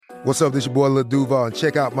What's up, this your boy Lil Duval, and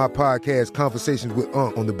check out my podcast, Conversations with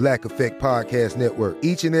Unc, on the Black Effect Podcast Network.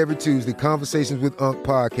 Each and every Tuesday, Conversations with Unc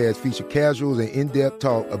podcast feature casuals and in-depth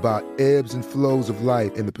talk about ebbs and flows of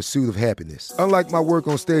life and the pursuit of happiness. Unlike my work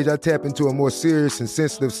on stage, I tap into a more serious and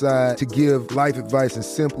sensitive side to give life advice and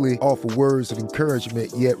simply offer words of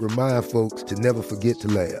encouragement, yet remind folks to never forget to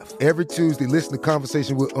laugh. Every Tuesday, listen to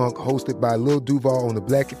Conversations with Unc, hosted by Lil Duval on the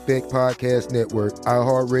Black Effect Podcast Network,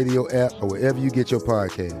 iHeartRadio app, or wherever you get your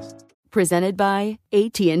podcasts. Presented by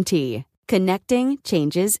AT&T. Connecting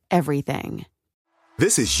changes everything.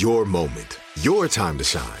 This is your moment, your time to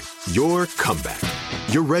shine, your comeback.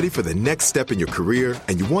 You're ready for the next step in your career,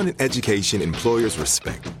 and you want an education employers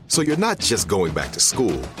respect. So you're not just going back to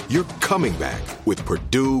school, you're coming back with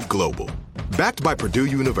Purdue Global. Backed by Purdue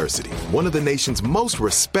University, one of the nation's most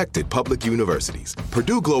respected public universities,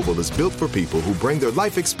 Purdue Global is built for people who bring their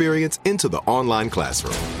life experience into the online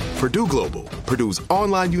classroom. Purdue Global, Purdue's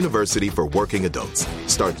online university for working adults.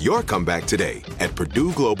 Start your comeback today at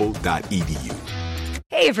purdueglobal.edu.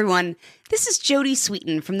 Hey everyone, this is Jodie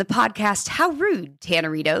Sweetin from the podcast How Rude,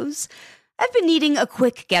 Tanneritos. I've been needing a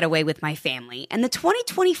quick getaway with my family, and the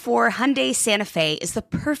 2024 Hyundai Santa Fe is the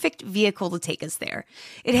perfect vehicle to take us there.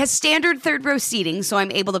 It has standard third-row seating, so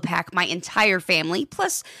I'm able to pack my entire family,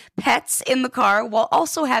 plus pets, in the car, while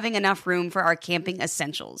also having enough room for our camping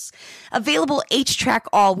essentials. Available H-Track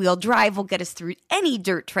all-wheel drive will get us through any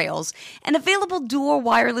dirt trails, and available dual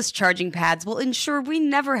wireless charging pads will ensure we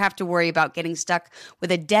never have to worry about getting stuck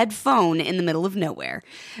with a dead phone in the middle of nowhere.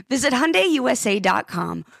 Visit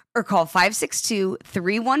HyundaiUSA.com or call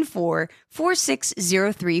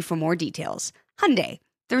 562-314-4603 for more details. Hyundai,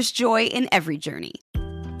 there's joy in every journey.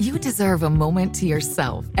 You deserve a moment to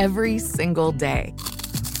yourself every single day.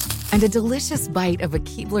 And a delicious bite of a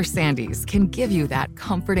Keebler Sandies can give you that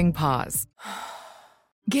comforting pause.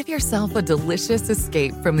 Give yourself a delicious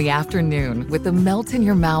escape from the afternoon with the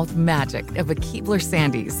melt-in-your-mouth magic of a Keebler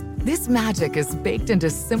Sandies. This magic is baked into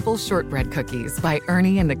simple shortbread cookies by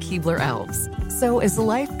Ernie and the Keebler Elves. So as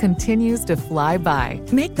life continues to fly by,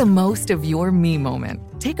 make the most of your me moment.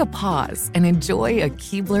 Take a pause and enjoy a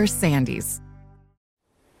Keebler Sandies.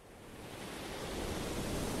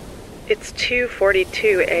 It's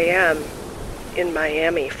 2:42 a.m. in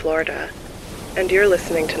Miami, Florida, and you're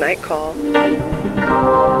listening to Night Call.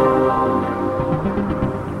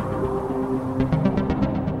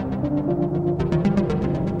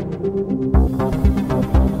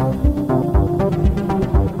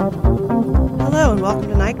 Hello and welcome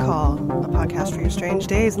to Night Call, a podcast for your strange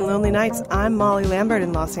days and lonely nights. I'm Molly Lambert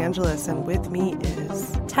in Los Angeles, and with me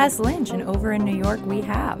is Tess Lynch, and over in New York we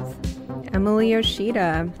have Emily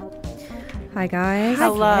Yoshida. Hi guys.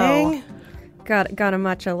 Hello. Got a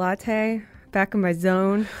matcha latte. Back in my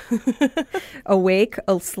zone. Awake,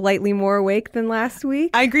 slightly more awake than last week.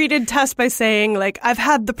 I greeted Tess by saying, I've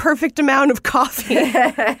had the perfect amount of coffee.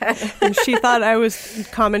 And she thought I was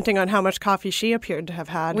commenting on how much coffee she appeared to have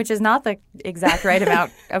had. which is not the exact right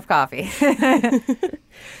amount of coffee.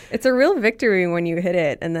 It's a real victory when you hit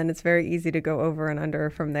it, and then it's very easy to go over and under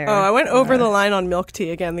from there. Oh, I went over the line on milk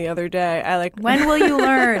tea again the other day. When will you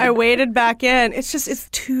learn? I waded back in. It's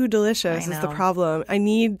too delicious is the problem. I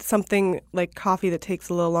need something like coffee that takes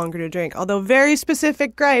a little longer to drink. Although very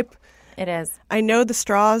specific gripe. It is. I know the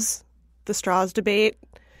straws debate.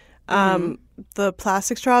 The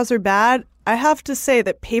plastic straws are bad. I have to say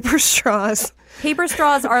that paper straws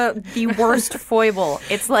are the worst foible.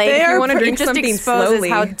 It's like They are- you wanna drink it just something exposes slowly,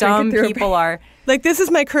 how drink it dumb through a people are. This is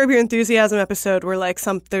my Curb Your Enthusiasm episode where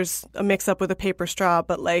there's a mix up with a paper straw,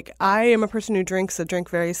 but I am a person who drinks a drink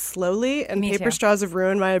very slowly, and Me paper too. straws have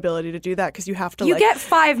ruined my ability to do that because you have to You get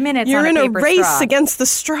 5 minutes you're on in a a paper race straw. against the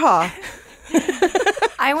straw.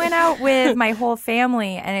 I went out with my whole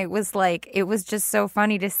family, and it was just so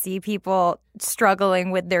funny to see people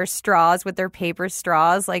struggling with their straws, with their paper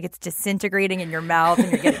straws. It's disintegrating in your mouth,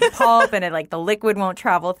 and you're getting pulp, and the liquid won't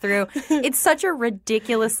travel through. It's such a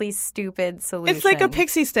ridiculously stupid solution. It's like a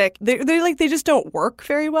pixie stick. They just don't work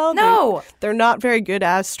very well. No. They're not very good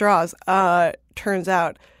as straws, turns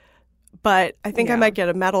out. But I think I might get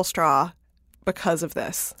a metal straw because of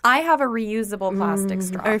this. I have a reusable plastic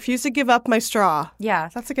straw. I refuse to give up my straw. Yeah.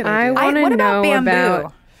 That's a good I idea. want to what know about bamboo?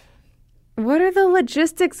 about what are the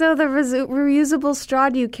logistics of the reusable straw?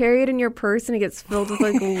 Do you carry it in your purse and it gets filled with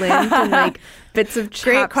lint and bits of chapstick?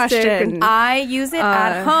 Great question. And, I use it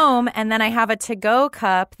at home, and then I have a to-go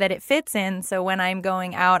cup that it fits in. So when I'm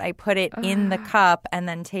going out, I put it in the cup and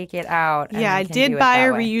then take it out. And Yeah, I I can did do it buy that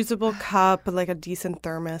a way. reusable cup, a decent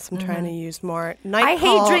thermos. I'm trying to use more. I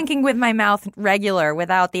hate drinking with my mouth regular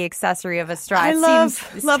without the accessory of a straw. I It love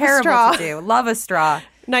seems a terrible straw. to do. Love a straw.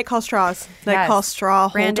 Night Call straws. Night Yes. Call straw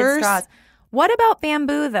Branded holders. straws. What about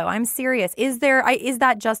bamboo, though? I'm serious. Is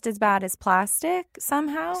that just as bad as plastic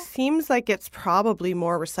somehow? Seems like it's probably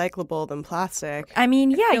more recyclable than plastic. I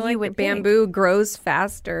mean, I yeah, feel like you would think. bamboo grows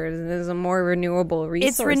faster and is a more renewable resource.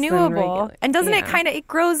 It's renewable. And doesn't it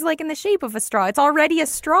grows like in the shape of a straw? It's already a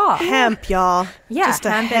straw. Hemp, y'all. Yeah, just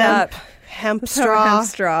a hemp it up. hemp straw?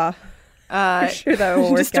 straw. Hemp straw. I'm sure that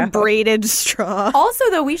will work Just a out. braided straw. Also,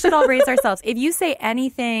 though, we should all raise ourselves. If you say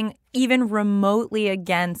anything even remotely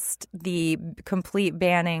against the complete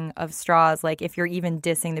banning of straws, like if you're even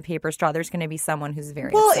dissing the paper straw, there's going to be someone who's very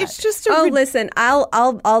Well, upset. it's just Listen,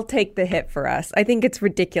 I'll take the hit for us. I think it's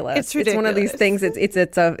ridiculous. It's It's one of these ridiculous.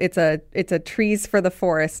 things. It's a trees for the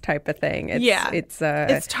forest type of thing.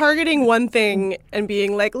 It's targeting one thing and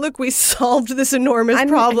being like, look, we solved this enormous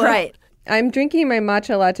problem. Right. I'm drinking my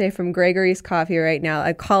matcha latte from Gregory's Coffee right now.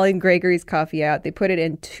 I'm calling Gregory's Coffee out. They put it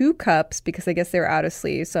in 2 cups because I guess they were out of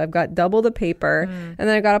sleeves. So I've got double the paper and then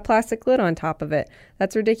I got a plastic lid on top of it.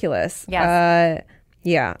 That's ridiculous. Yes.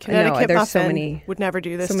 Yeah. Connecticut there's muffin so many would never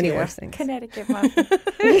do this so many to you. worse things. Connecticut muffin.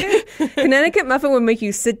 Connecticut muffin would make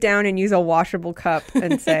you sit down and use a washable cup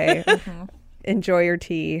and say, enjoy your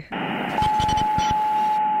tea.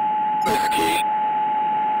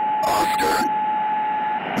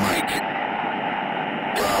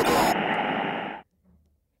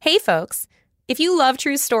 Hey folks, if you love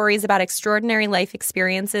true stories about extraordinary life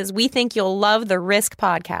experiences, we think you'll love the Risk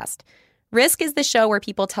podcast. Risk is the show where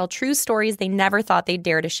people tell true stories they never thought they'd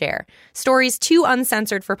dare to share. Stories too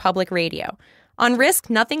uncensored for public radio. On Risk,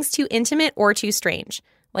 nothing's too intimate or too strange.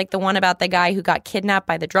 Like the one about the guy who got kidnapped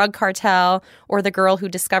by the drug cartel, or the girl who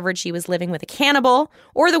discovered she was living with a cannibal,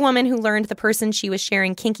 or the woman who learned the person she was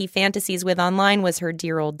sharing kinky fantasies with online was her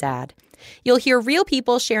dear old dad. You'll hear real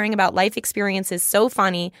people sharing about life experiences so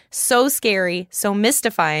funny, so scary, so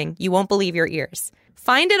mystifying, you won't believe your ears.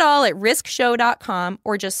 Find it all at riskshow.com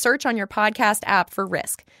or just search on your podcast app for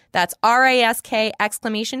Risk. That's RISK !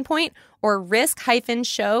 Or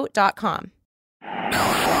risk-show.com.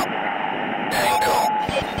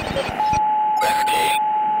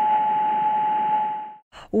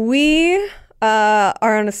 We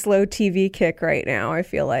are on a slow TV kick right now, I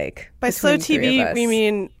feel like. By slow between the three of TV, us. we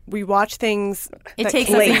mean we watch things. It that takes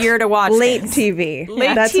can't- us a year to watch late things. TV.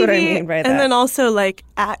 late That's TV, what I mean by that. And then also like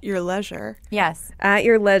at your leisure. Yes. At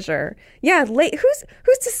your leisure. Yeah, late.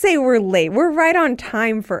 Who's to say we're late? We're right on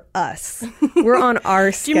time for us. We're on our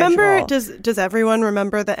Do schedule. you remember? Does everyone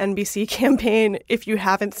remember the NBC campaign? If you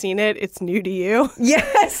haven't seen it, it's new to you.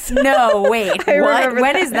 Yes. No, wait. I What? remember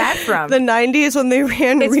When that. is that from? The 90s when they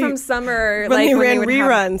ran. It's from summer. when like, they ran would have-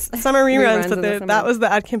 reruns, summer reruns, reruns but in the summer. that was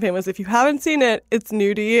the ad campaign. Was if you haven't seen it, it's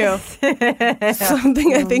new to you.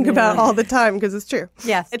 Something I think about all the time because it's true.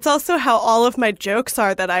 Yes. It's also how all of my jokes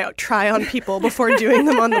are that I try on people before doing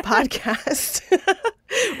them on the podcast.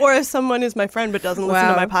 Or if someone is my friend but doesn't listen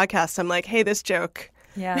to Wow. my podcast, I'm like, hey, this joke.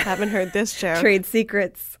 Yeah. Haven't heard this joke. Trade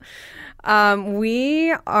secrets.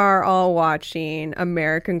 We are all watching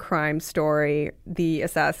American Crime Story, the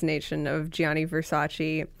assassination of Gianni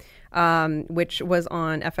Versace, which was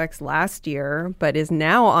on FX last year, but is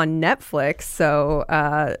now on Netflix. So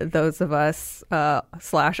those of us /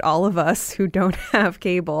 all of us who don't have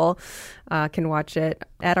cable can watch it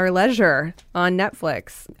at our leisure on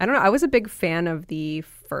Netflix. I don't know. I was a big fan of the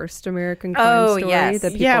first American Crime Story, yes. the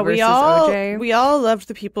People Yeah, versus OJ. we all loved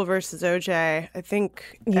the People versus OJ. I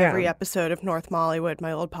think Yeah. every episode of North Mollywood,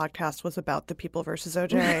 my old podcast, was about the People versus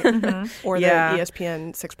OJ or Yeah. the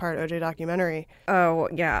ESPN 6-part OJ documentary. Oh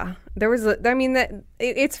yeah, there was.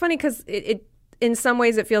 It's funny because it in some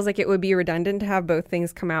ways it feels like it would be redundant to have both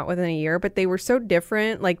things come out within a year, but they were so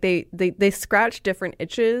different. Like they scratch different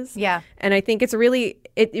itches. Yeah. And I think it's really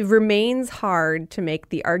it remains hard to make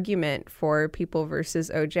the argument for People versus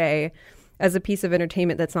OJ as a piece of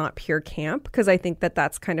entertainment that's not pure camp, because I think that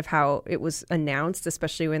that's kind of how it was announced,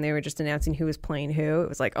 especially when they were just announcing who was playing who. It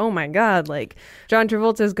was like, oh my God, like John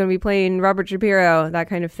Travolta is going to be playing Robert Shapiro, that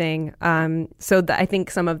kind of thing. So I think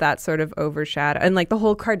some of that sort of overshadowed, and like the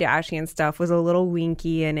whole Kardashian stuff was a little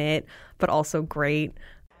winky in it, but also great.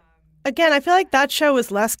 Again, I feel like that show was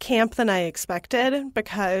less camp than I expected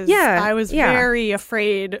because I was very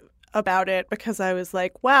afraid about it because I was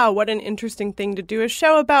like, wow, what an interesting thing to do a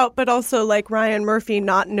show about, but also like Ryan Murphy,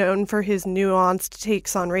 not known for his nuanced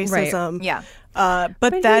takes on racism. Right. Yeah.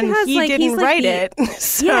 But then he he's didn't like write the- it.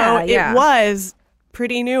 So Yeah. it was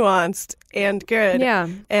pretty nuanced and good. Yeah.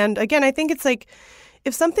 And again, I think it's like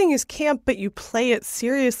if something is camp but you play it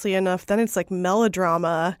seriously enough, then it's like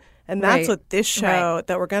melodrama. And that's what this show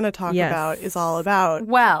that we're going to talk about is all about.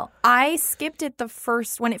 Well, I skipped it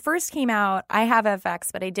when it first came out. I have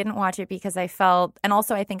FX, but I didn't watch it because I felt, and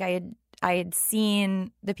also I think I had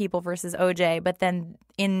seen The People versus OJ, but then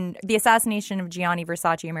in The Assassination of Gianni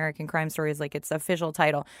Versace, American Crime Stories, like its official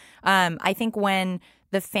title, I think when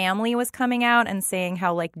the family was coming out and saying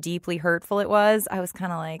how like deeply hurtful it was, I was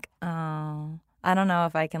kind of like, oh, I don't know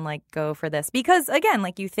if I can like go for this. Because again,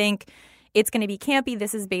 like you think it's going to be campy.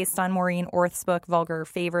 This is based on Maureen Orth's book, Vulgar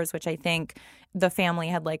Favors, which I think the family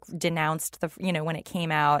had like denounced when it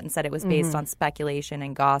came out and said it was based on speculation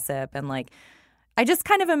and gossip. And like, I just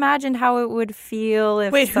kind of imagined how it would feel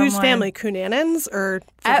if whose family? Cunanan's or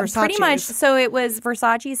Versace's? Pretty much. So it was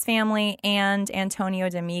Versace's family and Antonio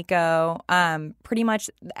D'Amico, pretty much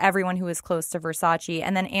everyone who was close to Versace.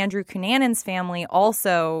 And then Andrew Cunanan's family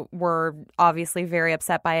also were obviously very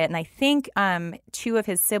upset by it. And I think two of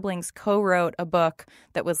his siblings co-wrote a book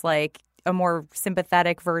that was like a more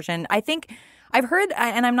sympathetic version. I think I've heard,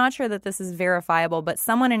 and I'm not sure that this is verifiable, but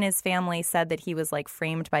someone in his family said that he was like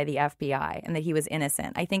framed by the FBI and that he was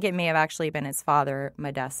innocent. I think it may have actually been his father,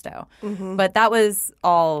 Modesto. Mm-hmm. But that was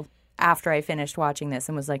all after I finished watching this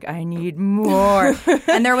and was like, I need more.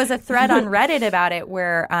 And there was a thread on Reddit about it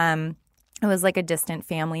where it was like a distant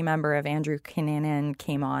family member of Andrew Cunanan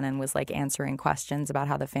came on and was like answering questions about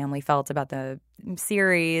how the family felt about the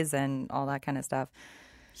series and all that kind of stuff.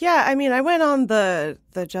 Yeah, I mean, I went on the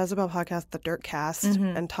Jezebel podcast, the Dirtcast,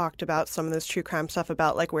 and talked about some of this true crime stuff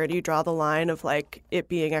about, like, where do you draw the line of, like, it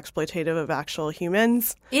being exploitative of actual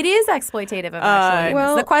humans? It is exploitative of actual humans.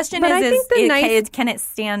 Well, the question is can it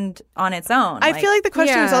stand on its own? I feel like the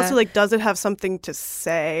question is also, like, does it have something to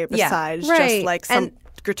say besides just, like, some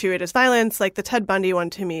gratuitous violence? Like, the Ted Bundy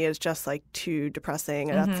one to me is just, like, too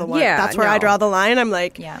depressing. And that's the one. Yeah, that's where I draw the line. I'm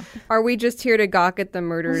like, are we just here to gawk at the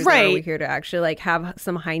murders? Right. Or are we here to actually, like, have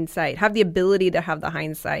some hindsight, have the ability to have the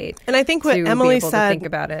hindsight? And I think what Emily said, to think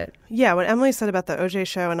about it. Yeah, what Emily said about the OJ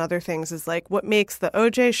show and other things is, like, what makes the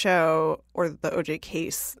OJ show or the OJ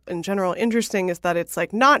case in general interesting is that it's,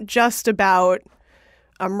 like, not just about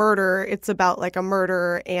a murder, it's about like a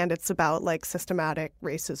murder and it's about like systematic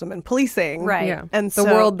racism and policing. Right. Yeah. And the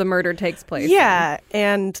world the murder takes place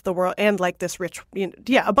and the world and like this rich,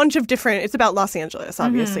 a bunch of different, it's about Los Angeles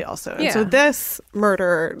obviously also. And so this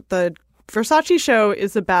murder, the Versace show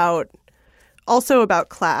is also about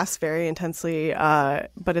class very intensely,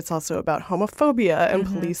 but it's also about homophobia and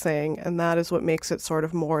policing, and that is what makes it sort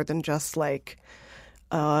of more than just like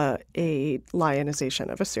a lionization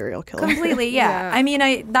of a serial killer. Completely, yeah. I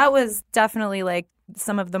mean, that was definitely like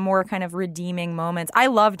some of the more kind of redeeming moments. I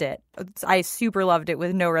loved it. I super loved it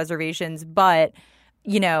with no reservations. But,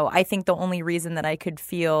 I think the only reason that I could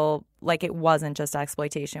feel like it wasn't just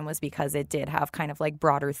exploitation was because it did have kind of like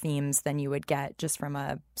broader themes than you would get just from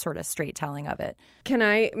a sort of straight telling of it. Can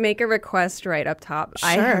I make a request right up top? Sure.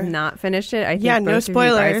 I have not finished it. I think no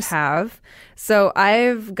spoilers. Of you guys have. So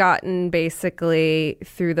I've gotten basically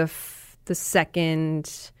through the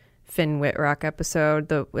second Finn Wittrock episode,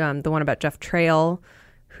 the one about Jeff Trail,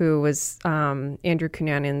 who was Andrew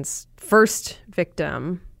Cunanan's first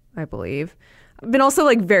victim, I believe. I've been also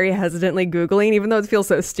like very hesitantly Googling, even though it feels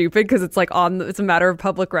so stupid because it's like it's a matter of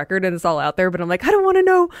public record and it's all out there. But I'm like, I don't want to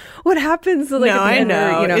know what happens. So, like, no, I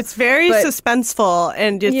know. It's very suspenseful,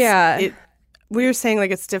 and we were saying like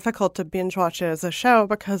it's difficult to binge watch it as a show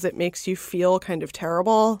because it makes you feel kind of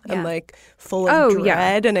terrible and like full of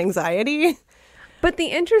dread and anxiety. But the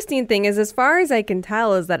interesting thing is, as far as I can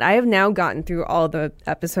tell, is that I have now gotten through all the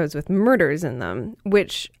episodes with murders in them,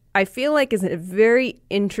 which I feel like is a very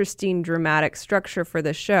interesting dramatic structure for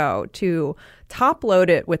the show to top load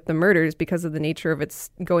it with the murders because of the nature of its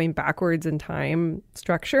going backwards in time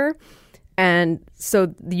structure. And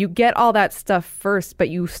so you get all that stuff first, but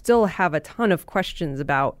you still have a ton of questions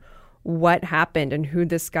about what happened and who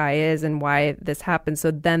this guy is and why this happened. So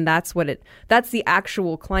then that's the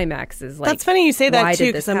actual climax is like. That's funny you say that too,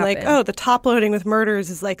 because I'm like, oh, the top loading with murders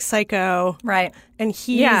is like Psycho. Right. And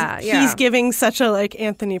he's giving such a like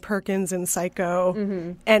Anthony Perkins in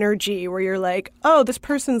Psycho energy where you're like, oh, this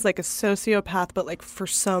person's like a sociopath, but like for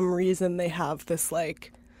some reason they have this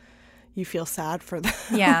like, you feel sad for them.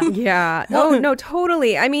 Yeah. Yeah. Oh, no,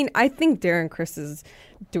 totally. I mean, I think Darren Criss is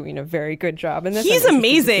doing a very good job in this. He's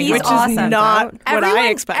amazing, which awesome. Is not what I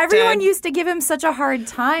expected. Everyone used to give him such a hard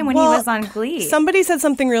time when he was on Glee. Somebody said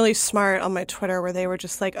something really smart on my Twitter where they were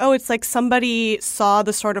just like, oh, it's like somebody saw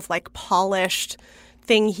the sort of like polished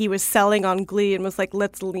thing he was selling on Glee and was like,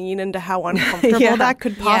 let's lean into how uncomfortable that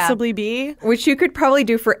could possibly be. Which you could probably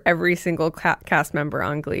do for every single cast member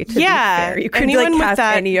on Glee, to be fair. You could cast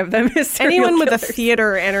any of them as serial anyone killers. With a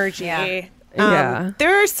theater energy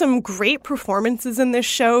There are some great performances in this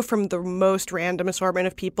show from the most random assortment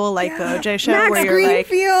of people, like the OJ show, Max where you're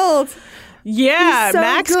Greenfield. Yeah, so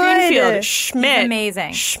Max good. Greenfield. Schmidt. He's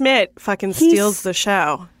amazing. Schmidt fucking steals the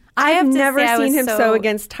show. I've never seen him so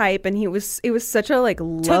against type, and it was such a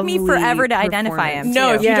lovely took me forever to identify him.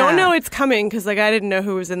 No, if you don't know it's coming, because I didn't know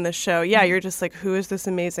who was in the show. Yeah, you're just like, who is this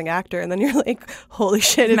amazing actor? And then you're like, holy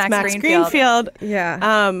shit, it's Max Greenfield.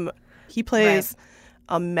 Yeah. He plays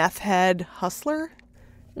a meth head hustler.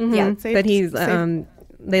 Mm-hmm. Yeah, but he's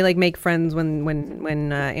they make friends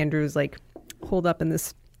when Andrew's holed up in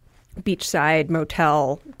this beachside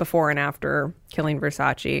motel before and after killing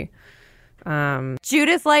Versace.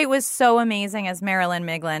 Judith Light was so amazing as Marilyn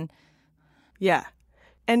Miglin. Yeah.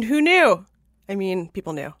 And who knew? I mean,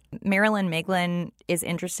 people knew. Marilyn Miglin is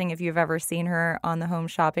interesting if you've ever seen her on the Home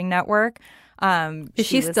Shopping Network. Is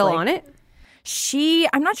she still on it?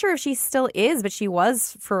 I'm not sure if she still is, but she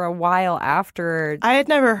was for a while after. I had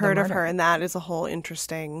never heard of her, and that is a whole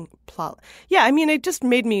interesting plot. Yeah, I mean, it just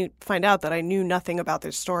made me find out that I knew nothing about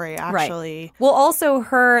this story, actually. Right. Well, also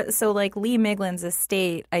Lee Miglin's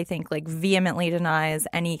estate, I think, vehemently denies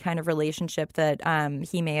any kind of relationship that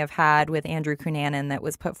he may have had with Andrew Cunanan that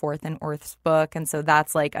was put forth in Orth's book, and so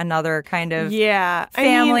that's another kind of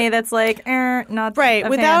family that's not right.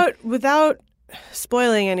 a Without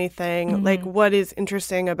spoiling anything, what is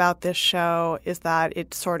interesting about this show is that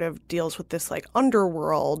it sort of deals with this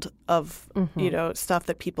underworld of stuff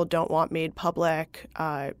that people don't want made public,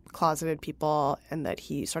 closeted people, and that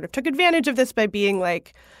he sort of took advantage of this by being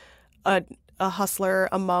a hustler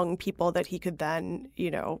among people that he could then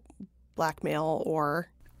blackmail or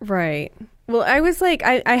right. Well, I was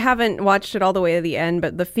I haven't watched it all the way to the end,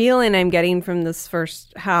 but the feeling I'm getting from this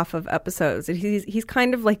first half of episodes, he's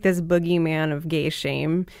kind of this boogeyman of gay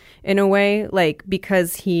shame in a way,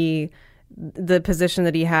 because the position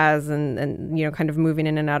that he has and kind of moving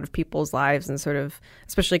in and out of people's lives and sort of,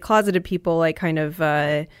 especially closeted people,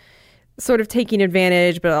 sort of taking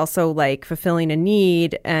advantage, but also fulfilling a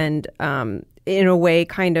need and in a way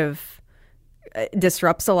kind of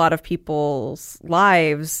disrupts a lot of people's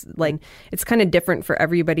lives. It's kind of different for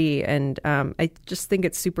everybody, and I just think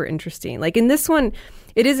it's super interesting. In this one,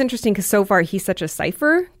 it is interesting because so far he's such a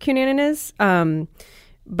cipher, Cunanan is,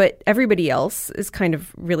 but everybody else is kind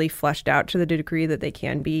of really fleshed out to the degree that they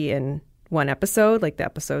can be in one episode, the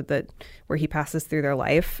episode where he passes through their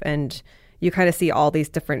life, and you kind of see all these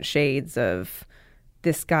different shades of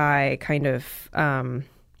this guy kind of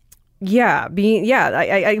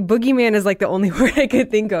boogeyman is the only word I could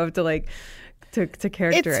think of to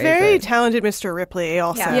characterize. It's very talented, Mr. Ripley.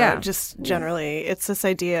 Also, just generally, it's this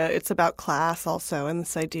idea. It's about class also, and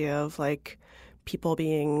this idea of people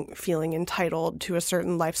feeling entitled to a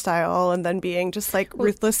certain lifestyle and then being just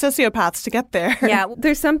ruthless sociopaths to get there. Yeah,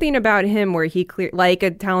 there's something about him where he a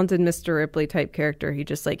talented Mr. Ripley type character. He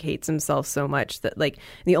just hates himself so much that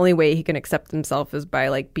the only way he can accept himself is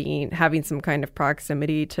by having some kind of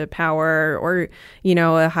proximity to power or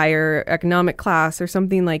a higher economic class or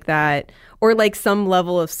something like that, or some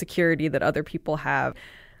level of security that other people have.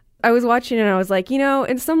 I was watching and I was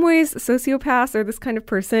in some ways, sociopaths are this kind of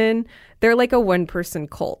person. They're a one-person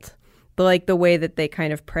cult. The way that they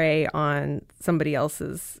kind of prey on somebody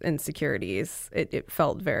else's insecurities. It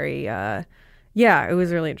felt very, it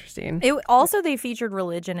was really interesting. They featured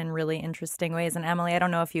religion in really interesting ways. And Emily, I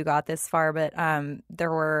don't know if you got this far, but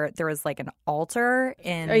there was an altar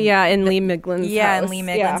in in Lee Miglin's house. Yeah, in Lee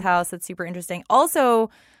Miglin's house. That's super interesting.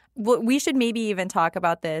 Also, we should maybe even talk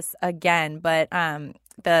about this again, but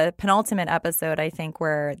the penultimate episode, I think,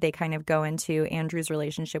 where they kind of go into Andrew's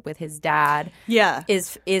relationship with his dad. Yeah,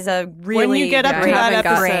 is a really when you get up to that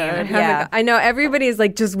episode. I know everybody's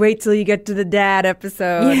just wait till you get to the dad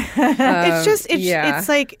episode.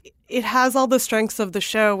 It's it has all the strengths of the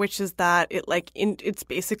show, which is that it's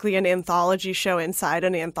basically an anthology show inside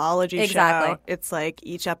an anthology show. It's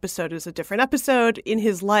each episode is a different episode in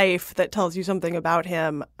his life that tells you something about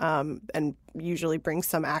him, and usually brings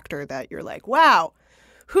some actor that you're wow.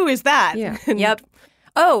 Who is that? Yeah. Yep.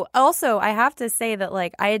 Oh, also, I have to say that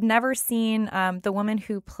I had never seen the woman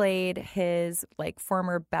who played his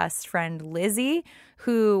former best friend Lizzie,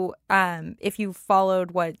 who if you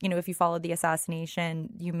followed the assassination,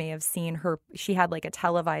 you may have seen her. She had a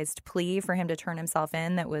televised plea for him to turn himself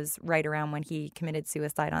in that was right around when he committed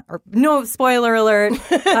suicide. No, spoiler alert.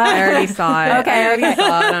 I already saw it. Okay, I already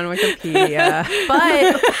saw it on Wikipedia.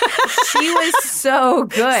 But she was so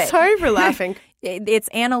good. Sorry for laughing. It's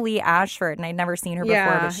Anna Lee Ashford, and I'd never seen her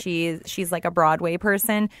before, but she's a Broadway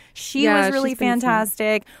person. She was really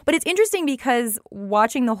fantastic. But it's interesting because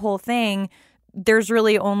watching the whole thing, there's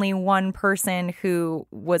really only one person who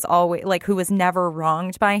was always like who was never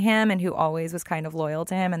wronged by him and who always was kind of loyal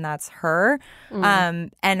to him, and that's her.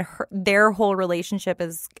 Their whole relationship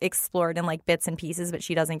is explored in like bits and pieces, but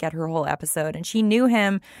she doesn't get her whole episode. And she knew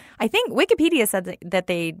him. I think Wikipedia said that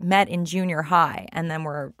they met in junior high and then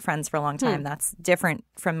were friends for a long time. That's different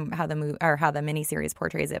from how the miniseries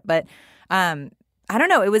portrays it, but. I don't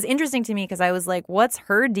know. It was interesting to me because I was like, what's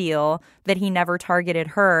her deal that he never targeted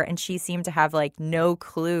her? And she seemed to have like no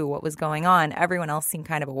clue what was going on. Everyone else seemed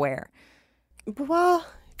kind of aware. Well,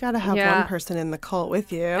 gotta have one person in the cult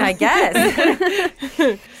with you. I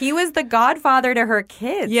guess. He was the godfather to her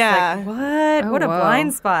kids. Yeah. Like, what? Oh, what a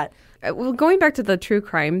blind spot. Well, going back to the true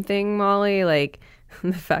crime thing, Molly, like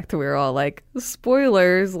the fact that we were all like,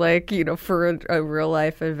 spoilers, like, you know, for a real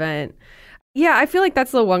life event. Yeah, I feel like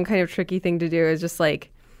that's the one kind of tricky thing to do is just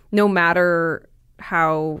like no matter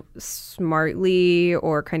how smartly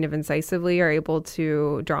or kind of incisively you're able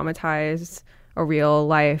to dramatize a real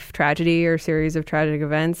life tragedy or series of tragic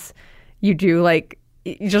events, you do like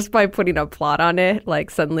just by putting a plot on it,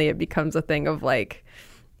 like suddenly it becomes a thing of like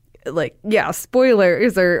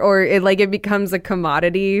spoilers or it becomes a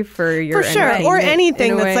commodity for your for sure, or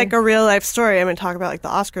anything that's like a real life story. I mean, talk about like the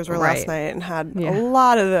Oscars were last night and had a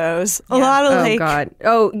lot of those. A lot of like, oh god,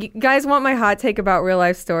 oh you guys want my hot take about real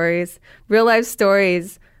life stories? Real life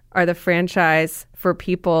stories are the franchise for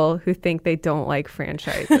people who think they don't like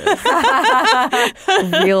franchises. Real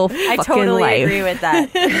fucking I totally life. agree with that.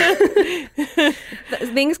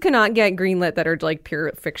 Things cannot get greenlit that are like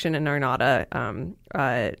pure fiction and are not a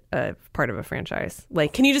part of a franchise.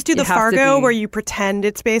 Like, can you just do the Fargo where you pretend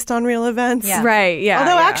it's based on real events? Yeah. Right, yeah.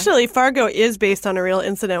 Although actually Fargo is based on a real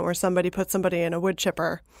incident where somebody put somebody in a wood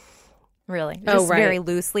chipper. Really? Just very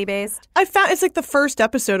loosely based? I found it's like the first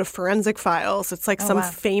episode of Forensic Files. It's like some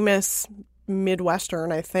famous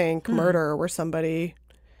Midwestern, I think, murder where somebody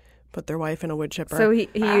put their wife in a wood chipper. So he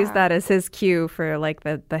used that as his cue for like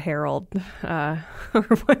the Herald or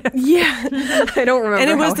whatever. Yeah. I don't remember. And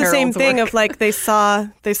it was the same Heralds thing work. of like they saw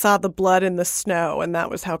the blood in the snow, and that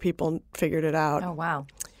was how people figured it out. Oh, wow.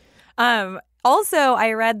 Also,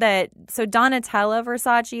 I read that Donatella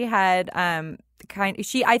Versace had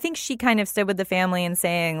I think she kind of stood with the family in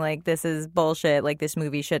saying like this is bullshit, like this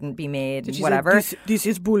movie shouldn't be made, whatever. This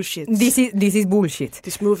is bullshit. This is bullshit.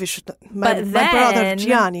 This movie should. My brother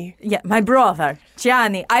Gianni. Yeah, my brother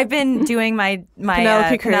Gianni. I've been doing my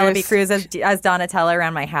Penelope Cruz as Donatella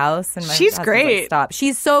around my house, and she's great. Like, stop.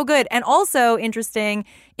 She's so good, and also interesting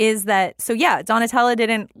is that Donatella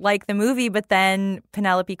didn't like the movie, but then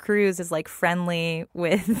Penelope Cruz is like friendly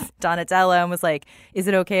with Donatella and was like, "Is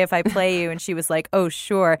it okay if I play you?" And she was like, "Oh,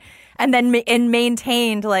 sure." And then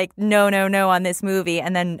maintained like no on this movie.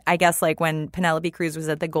 And then I guess like when Penelope Cruz was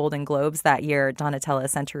at the Golden Globes that year, Donatella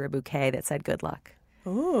sent her a bouquet that said "Good luck."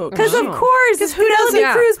 Oh, because of course, it's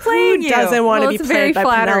Penelope Cruz playing you. Who doesn't want to be played by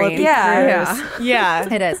flattering. Penelope Cruz?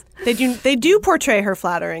 Yeah, it is. They do portray her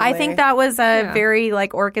flatteringly. I think that was a very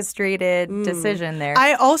like orchestrated decision there.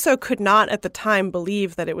 I also could not at the time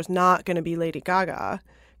believe that it was not going to be Lady Gaga,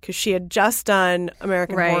 because she had just done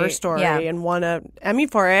American Horror Story and won an Emmy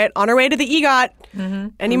for it, on her way to the EGOT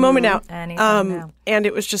any moment now. And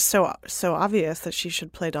it was just so obvious that she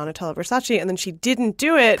should play Donatella Versace, and then she didn't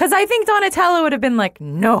do it. Because I think Donatella would have been like,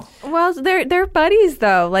 no. Well, they're buddies,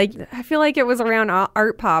 though. Like, I feel like it was around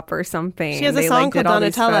Art Pop or something. She has a song called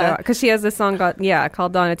Donatella. Because she has a song called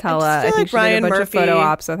Donatella. I think she Ryan did a bunch Murphy. Of photo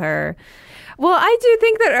ops with her. Well, I do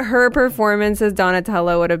think that her performance as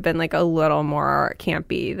Donatella would have been like a little more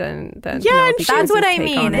campy than Penelope that's what I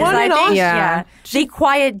mean. The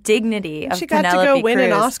quiet dignity of she got Penelope to go win Cruz.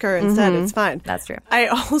 an Oscar instead. It's fine. That's true. I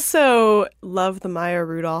also love the Maya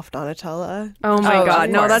Rudolph Donatella. Oh my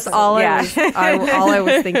God! No, that's all I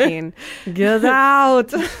was thinking. Get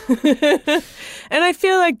out. And I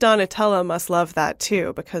feel like Donatella must love that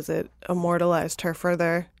too, because it immortalized her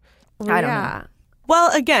further. I don't know.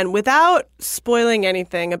 Well, again, without spoiling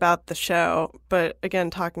anything about the show, but again,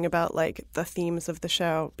 talking about like the themes of the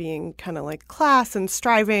show being kind of like class and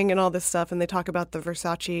striving and all this stuff. And they talk about the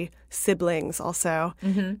Versace siblings also.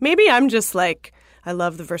 Mm-hmm. Maybe I'm just like, I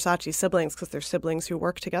love the Versace siblings because they're siblings who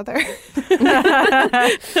work together.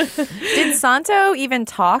 Did Santo even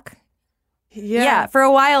talk? Yeah, for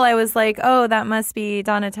a while I was like, oh, that must be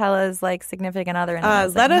Donatella's like significant other.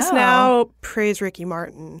 And let us now praise Ricky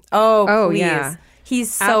Martin. Oh, please. Yeah.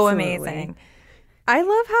 He's so amazing. I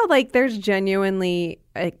love how like there's genuinely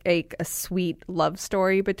a sweet love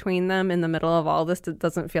story between them in the middle of all this. It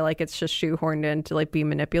doesn't feel like it's just shoehorned in to like be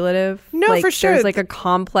manipulative. No, like, for sure. There's like a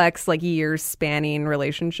complex, like years spanning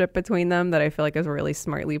relationship between them that I feel like is really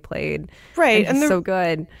smartly played. Right. And so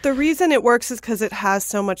good. The reason it works is because it has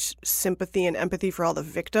so much sympathy and empathy for all the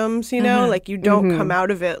victims, you know? Like you don't come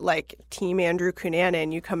out of it like Team Andrew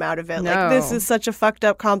Cunanan. You come out of it like this is such a fucked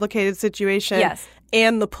up, complicated situation. Yes.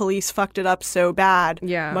 And the police fucked it up so bad.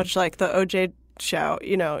 Yeah. Much like the OJ show,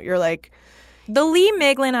 you know, you're like... The Lee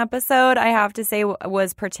Miglin episode, I have to say,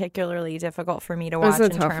 was particularly difficult for me to watch. It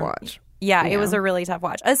was a tough watch. Yeah, it was a really tough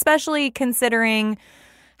watch, especially considering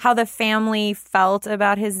how the family felt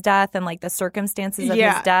about his death and like the circumstances of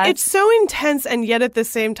his death. It's so intense, and yet at the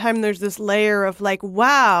same time, there's this layer of like,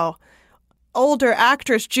 wow, older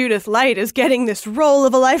actress Judith Light is getting this role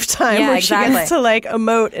of a lifetime where she gets to like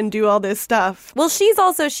emote and do all this stuff. Well, she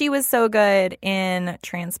was so good in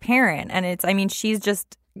Transparent, and it's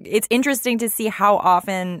interesting to see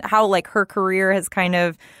how like her career has kind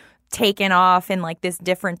of taken off in like this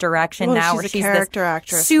different direction now, where she's character this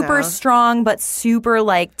actress super now. Strong but super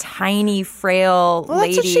like tiny, frail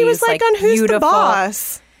lady. That's what she was like on Who's beautiful. the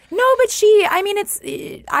Boss? No, but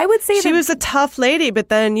I would say she was a tough lady, but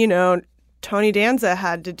then, you know, Tony Danza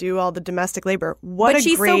had to do all the domestic labor. What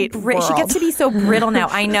a great world. She gets to be so brittle now.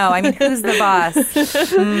 I know. I mean, Who's the Boss?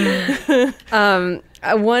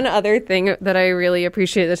 One other thing that I really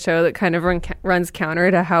appreciate the show that kind of runs counter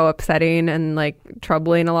to how upsetting and like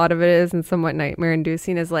troubling a lot of it is and somewhat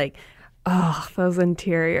nightmare-inducing is like, oh, those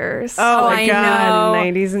interiors. Oh, my God.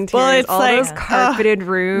 90s interiors. Well, it's all like, those carpeted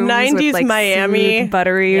rooms 90s with like Miami. smooth,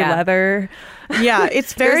 buttery leather. Yeah,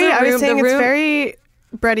 it's very, it's very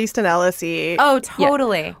Bret Easton Ellis-y. Oh,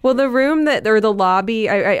 totally. Yeah. Well, the room or the lobby,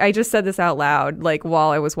 I just said this out loud, like while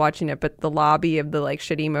I was watching it, but the lobby of the like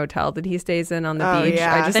shitty motel that he stays in on the beach,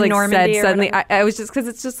 yeah. I just The like Normandy said suddenly, I was just, because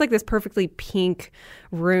it's just like this perfectly pink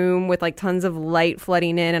room with like tons of light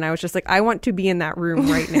flooding in, and I was just like, I want to be in that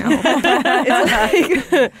room right now.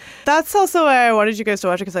 It's like, that's also why I wanted you guys to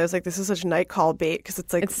watch it, because I was like, this is such night call bait, because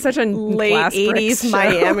it's like it's such a late glass brick 80s show.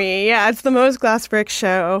 Miami. Yeah, it's the most glass brick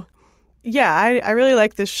show. Yeah, I really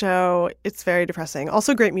like this show. It's very depressing.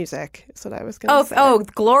 Also great music is what I was going to say. Oh,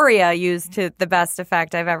 Gloria used to the best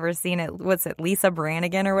effect I've ever seen it. What's it, Lisa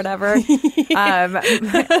Branigan or whatever?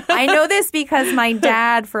 I know this because my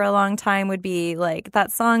dad for a long time would be like,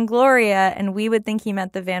 that song Gloria, and we would think he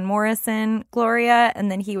meant the Van Morrison Gloria,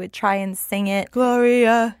 and then he would try and sing it.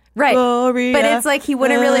 Gloria. Right. Gloria. But it's like he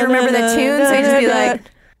wouldn't really remember the tune, so he'd just be like,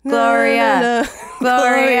 Gloria.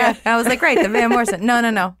 Gloria. I was like, right, the Van Morrison.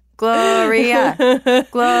 No. Gloria.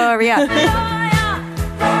 Gloria.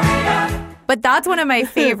 But that's one of my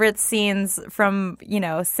favorite scenes from, you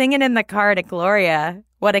know, singing in the car to Gloria.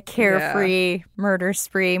 What a carefree murder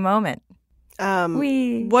spree moment.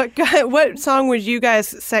 What song would you guys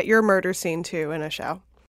set your murder scene to in a show?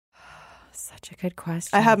 Such a good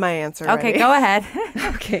question. I have my answer. Okay, ready. go ahead.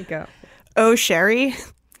 Okay, go. Oh, Sherry.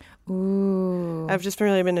 Ooh. I've just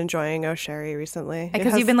really been enjoying Oh Sherry recently.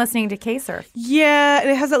 Because you've been listening to K-Surf. Yeah, and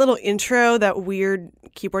it has that little intro, that weird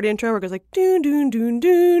keyboard intro where it goes like doon doon doon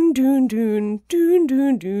doon doon doon doon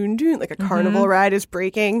doon doon doon, like a carnival ride is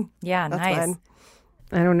breaking. Yeah, that's nice. Mine.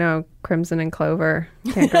 I don't know. Crimson and Clover.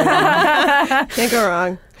 Can't go wrong. Can't go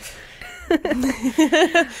wrong.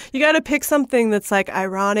 You got to pick something that's like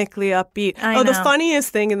ironically upbeat. The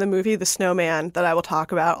funniest thing in the movie, The Snowman, that I will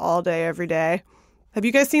talk about all day, every day. Have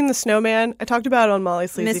you guys seen The Snowman? I talked about it on Molly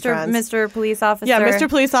Sleazy Friends. Mr. Police Officer. Yeah, Mr.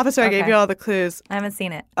 Police Officer. Okay. I gave you all the clues. I haven't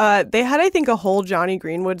seen it. They had, I think, a whole Johnny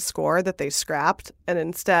Greenwood score that they scrapped and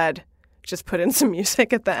instead just put in some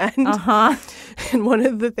music at the end. Uh-huh. And one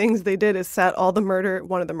of the things they did is set one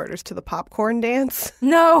of the murders to the popcorn dance.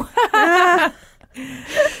 No.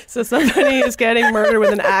 So somebody is getting murdered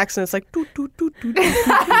with an axe, and it's like the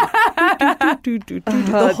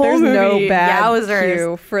whole movie. No bad Yowzers.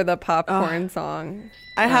 cue for the popcorn song.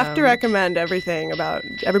 I have to recommend everything about.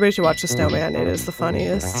 Everybody should watch The Snowman. It is the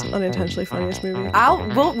funniest, unintentionally funniest movie.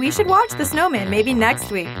 We should watch The Snowman maybe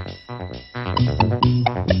next week.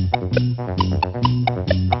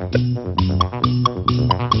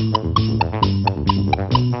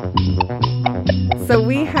 So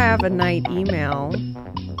we have a night email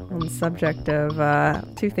on the subject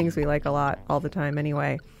of two things we like a lot all the time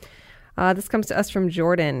anyway. This comes to us from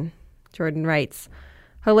Jordan. Jordan writes,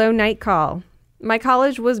 "Hello, Night Call. My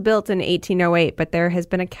college was built in 1808, but there has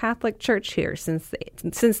been a Catholic church here since the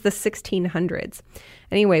 1600s.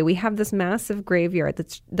 Anyway, we have this massive graveyard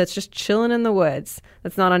that's just chilling in the woods.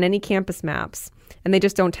 That's not on any campus maps. And they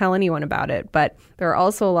just don't tell anyone about it. But there are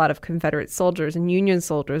also a lot of Confederate soldiers and Union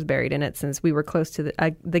soldiers buried in it since we were close to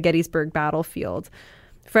the Gettysburg battlefield.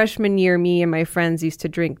 Freshman year, me and my friends used to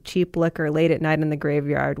drink cheap liquor late at night in the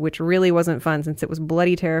graveyard, which really wasn't fun since it was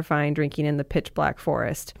bloody terrifying drinking in the pitch black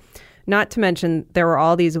forest. Not to mention, there were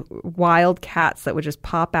all these wild cats that would just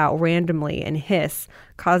pop out randomly and hiss,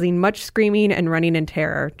 causing much screaming and running in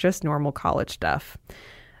terror, just normal college stuff.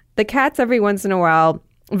 The cats every once in a while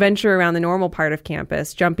venture around the normal part of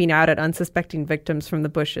campus, jumping out at unsuspecting victims from the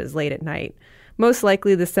bushes late at night. Most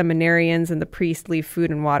likely the seminarians and the priests leave food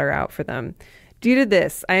and water out for them. Due to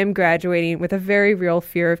this, I am graduating with a very real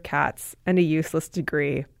fear of cats and a useless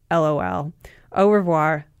degree. LOL. Au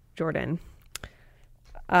revoir, Jordan.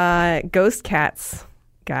 Ghost cats,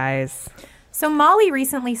 guys. So Molly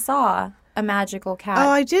recently saw a magical cat. Oh,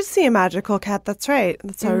 I did see a magical cat. That's right.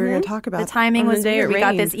 That's what we were going to talk about. The timing was weird. We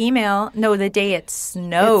got this email. No, the day it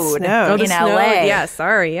snowed, in LA. Yeah,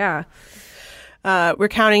 sorry, yeah. We're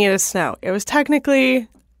counting it as snow. It was technically,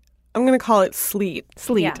 I'm going to call it sleet.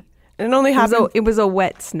 Sleet. Yeah. And it only happened. It was a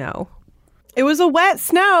wet snow. It was a wet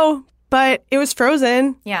snow, but it was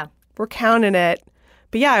frozen. Yeah. We're counting it.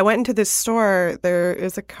 But yeah, I went into this store. There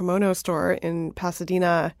is a kimono store in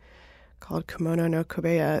Pasadena called Kimono no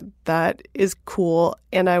Kobeya that is cool.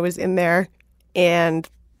 And I was in there, and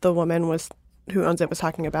the woman who owns it was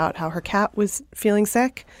talking about how her cat was feeling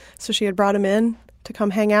sick. So she had brought him in to come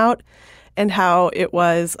hang out, and how it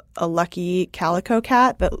was a lucky calico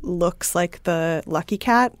cat that looks like the lucky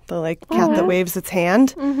cat, the cat that waves its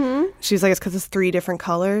hand. Mm-hmm. She's like, it's because it's 3 different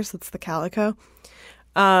colors. It's the calico.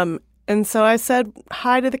 And so I said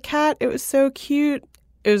hi to the cat. It was so cute.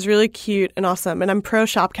 It was really cute and awesome. And I'm pro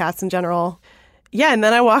shop cats in general. Yeah, and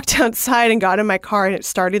then I walked outside and got in my car, and it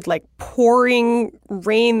started pouring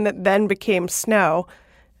rain that then became snow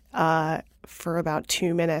for about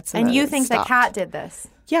 2 minutes. And you think the cat did this?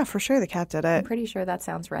 Yeah, for sure the cat did it. I'm pretty sure that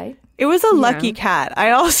sounds right. It was a lucky cat.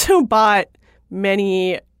 I also bought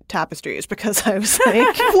many tapestries because I was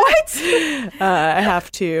like, what? I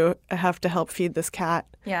have to help feed this cat.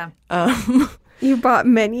 Yeah. You bought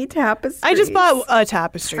many tapestries? I just bought a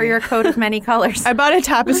tapestry. For your coat of many colors. I bought a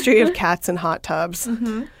tapestry of cats in hot tubs.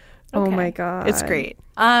 Mm-hmm. Okay. Oh my God. It's great.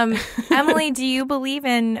 Emily, do you believe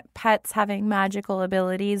in pets having magical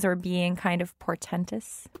abilities or being kind of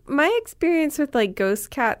portentous? My experience with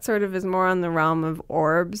ghost cats sort of is more on the realm of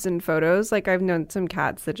orbs and photos. I've known some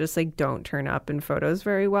cats that just don't turn up in photos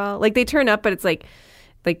very well. They turn up, but it's like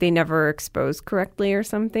they never expose correctly or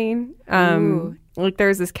something. There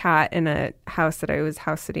was this cat in a house that I was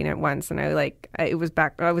house sitting at once, and I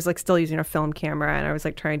was still using a film camera, and I was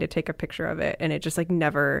trying to take a picture of it, and it just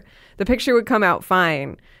never, the picture would come out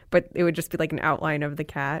fine, but it would just be an outline of the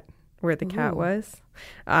cat where the cat was.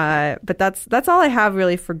 But that's all I have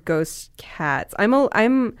really for ghost cats. I'm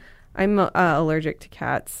allergic to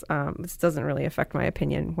cats. This doesn't really affect my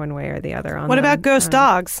opinion one way or the other on What about ghost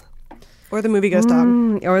dogs? Or the movie Ghost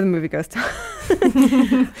Dog. Or the movie Ghost Dog.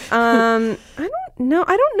 I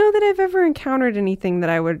don't know that I've ever encountered anything that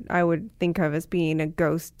I would think of as being a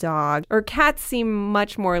ghost dog. Or cats seem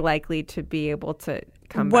much more likely to be able to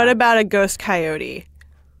come back. What about a ghost coyote?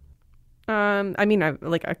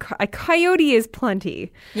 A coyote is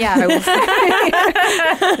plenty. Yeah. I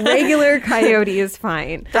will say. Regular coyote is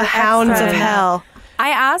fine. The hounds of hell. I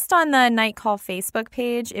asked on the Night Call Facebook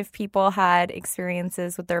page if people had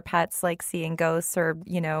experiences with their pets, seeing ghosts or,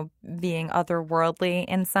 being otherworldly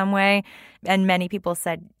in some way. And many people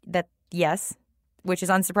said that yes, which is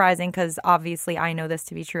unsurprising because obviously I know this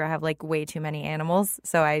to be true. I have way too many animals.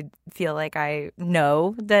 So I feel like I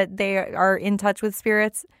know that they are in touch with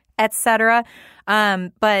spirits, etc.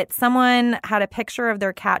 But someone had a picture of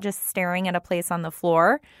their cat just staring at a place on the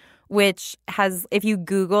floor, which has, if you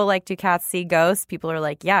Google, do cats see ghosts? People are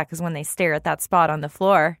like, yeah, because when they stare at that spot on the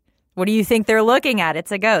floor, what do you think they're looking at? It's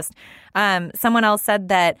a ghost. Someone else said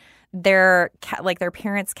that their their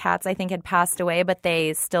parents' cats, I think, had passed away, but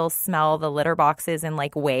they still smell the litter boxes in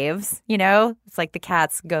waves, It's the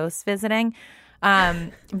cat's ghost visiting.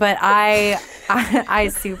 But I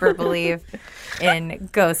super believe in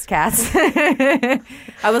ghost cats. I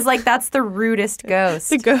was like, that's the rudest ghost.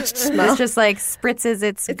 The ghost smell. It just spritzes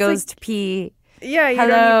its ghost pee. Yeah, you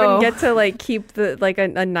don't even get to keep the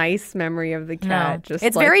a nice memory of the cat. No.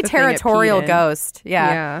 It's very territorial ghost.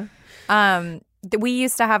 Yeah. We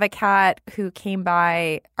used to have a cat who came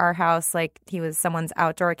by our house he was someone's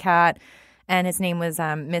outdoor cat, and his name was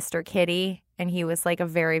Mr. Kitty. And he was a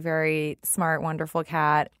very, very smart, wonderful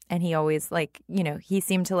cat. And he always he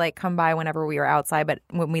seemed to come by whenever we were outside. But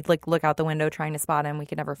when we'd look out the window trying to spot him, we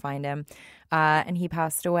could never find him. And he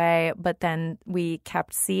passed away. But then we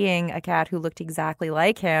kept seeing a cat who looked exactly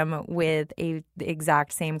like him with the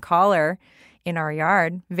exact same collar in our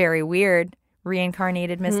yard. Very weird.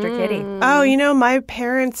 reincarnated Mr. Kitty. Oh,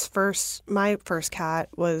 my first cat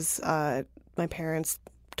was my parents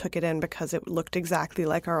took it in because it looked exactly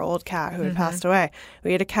like our old cat who had passed away.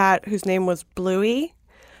 We had a cat whose name was Bluey,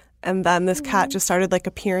 and then this cat just started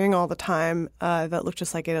appearing all the time that looked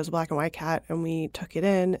just like it. It was a black and white cat, and we took it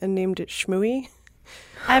in and named it Shmooey.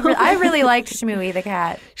 I really liked Shmooey the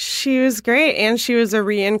cat. She was great, and she was a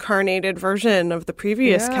reincarnated version of the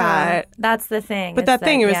previous cat. That's the thing. But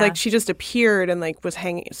it was she just appeared and was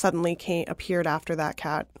hanging. Suddenly appeared after that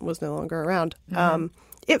cat was no longer around.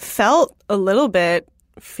 It felt a little bit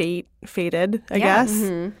fated, I guess.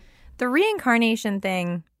 Mm-hmm. The reincarnation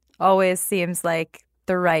thing always seems like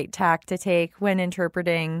the right tack to take when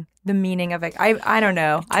interpreting the meaning of it. I don't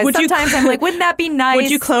know. Sometimes I'm like, wouldn't that be nice?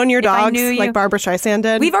 Would you clone your dogs like Barbara Streisand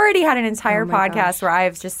did? We've already had an entire podcast where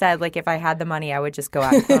I've just said, if I had the money, I would just go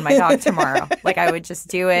out and clone my dog tomorrow. I would just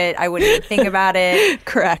do it. I wouldn't even think about it.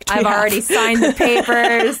 Correct. I've already signed the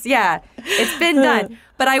papers. Yeah, it's been done.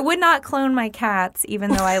 But I would not clone my cats,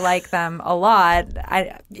 even though I like them a lot.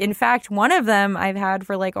 In fact, one of them I've had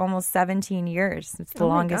for almost 17 years. It's the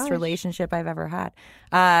longest relationship I've ever had,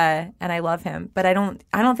 and I love him. But I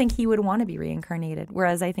don't think he would want to be reincarnated.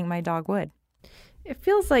 Whereas I think my dog would. It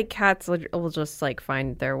feels like cats will just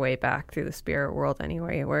find their way back through the spirit world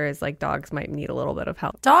anyway. Whereas dogs might need a little bit of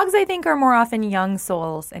help. Dogs, I think, are more often young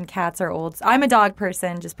souls, and cats are old. I'm a dog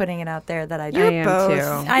person. Just putting it out there that I am too.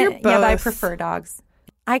 Yeah, but I prefer dogs.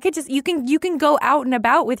 I could just you can go out and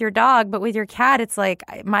about with your dog, but with your cat, it's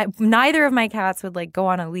neither of my cats would go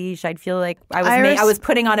on a leash. I'd feel like I was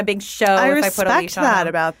putting on a big show if I put a leash on them. I respect that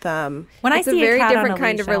about them. When it's I see a very cat different on a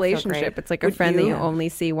kind leash, of relationship. It's like a friend that you Yeah. only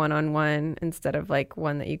see one-on-one instead of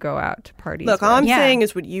one that you go out to parties. Look, with. all I'm saying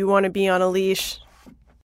is, would you want to be on a leash?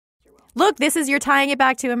 Look, this is you're tying it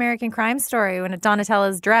back to American Crime Story when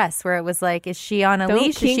Donatella's dress, where it was is she on a Don't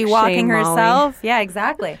leash? Is kink she walking shame, Molly. herself? Yeah,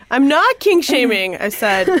 exactly. I'm not kink shaming. I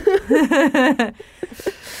said.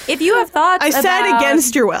 If you have thoughts, I said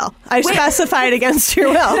against your will. I specified against your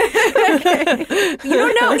will. You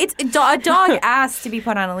don't know. It's a dog asked to be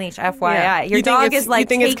put on a leash. FYI, Yeah. your You think dog it's- is you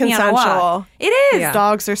think it's take me on a walk. consensual. It is. Yeah.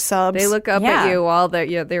 Dogs are subs. They look up Yeah. at you while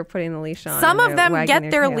they're putting the leash on. Some and of they're them wagging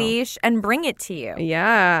get their tail. leash and bring it to you.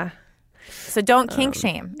 Yeah. So don't kink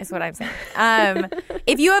shame is what I'm saying.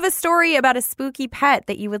 If you have a story about a spooky pet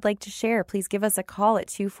that you would like to share, please give us a call at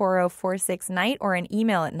 240-46-NIGHT or an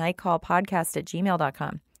email at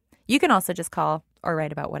nightcallpodcast@gmail.com. You can also just call or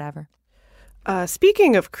write about whatever.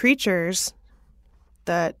 Speaking of creatures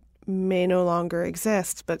that may no longer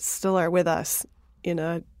exist but still are with us in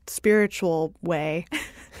a spiritual way.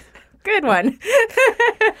 Good one.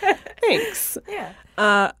 Thanks. Yeah.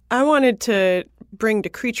 I wanted to bring to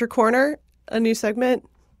Creature Corner a new segment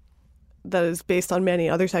that is based on many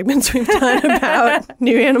other segments we've done about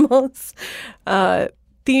new animals.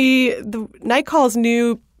 The Night Call's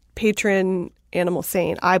new patron animal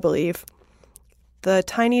saint, I believe, the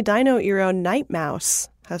tiny dino Eero night mouse,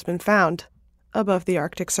 has been found above the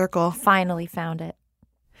Arctic Circle. Finally found it.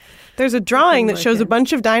 There's a drawing that shows a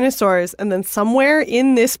bunch of dinosaurs, and then somewhere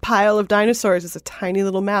in this pile of dinosaurs is a tiny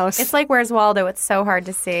little mouse. It's like Where's Waldo? It's so hard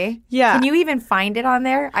to see. Yeah. Can you even find it on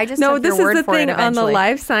there? I just No, took this your is word the for thing it on the eventually.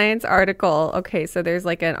 Live Science article. Okay, so there's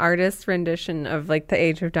an artist's rendition of the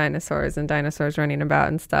age of dinosaurs and dinosaurs running about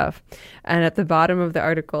and stuff. And at the bottom of the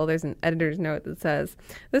article, there's an editor's note that says,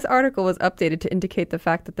 this article was updated to indicate the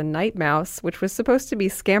fact that the night mouse, which was supposed to be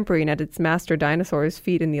scampering at its master dinosaur's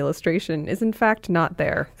feet in the illustration, is in fact not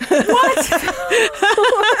there. What?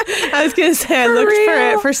 I was going to say, I looked for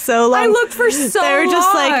it for so long. I looked for so long. They were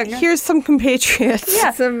just like, here's some compatriots. Yeah.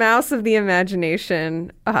 It's a mouse of the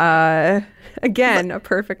imagination. Again, a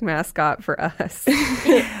perfect mascot for us.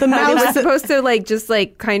 The mouse It was supposed to just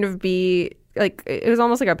kind of be it was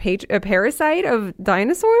almost like a parasite of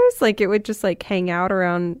dinosaurs. It would just hang out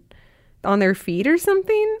around on their feet or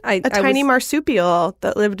something. A tiny marsupial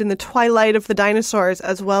that lived in the twilight of the dinosaurs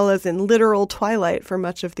as well as in literal twilight for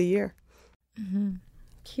much of the year. Mm-hmm.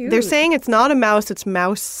 Cute. They're saying it's not a mouse, it's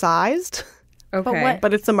mouse-sized, Okay.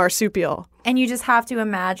 but it's a marsupial. And you just have to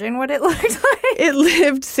imagine what it looked like. It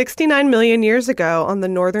lived 69 million years ago on the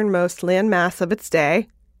northernmost landmass of its day.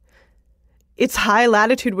 Its high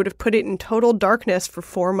latitude would have put it in total darkness for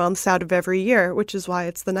 4 months out of every year, which is why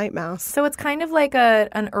it's the night mouse. So it's kind of like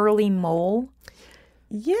an early mole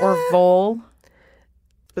Yeah. or vole.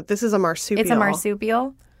 But this is a marsupial. It's a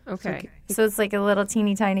marsupial. Okay. So it's like a little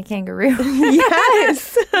teeny tiny kangaroo.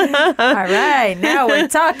 Yes. All right, now we're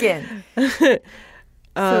talking.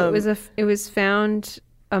 So it was found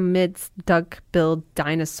amidst duck-billed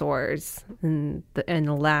dinosaurs in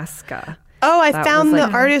Alaska. Oh, I That found was the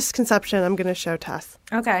artist's conception I'm going to show Tess.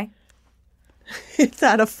 Okay. It's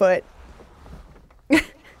at a foot.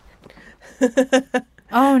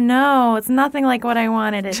 Oh no, it's nothing like what I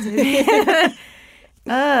wanted it to be.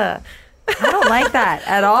 I don't like that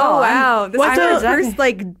at all. Oh, wow. This What is don't- the first,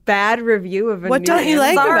 like, bad review of a What new don't you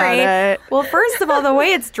like Sorry. about it? Well, first of all, the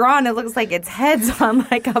way it's drawn, it looks like its head's on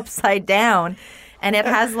like upside down. And it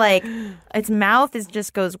has like, its mouth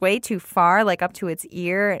just goes way too far, like up to its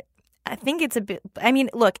ear. I think it's a bit, I mean,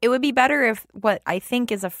 look, it would be better if what I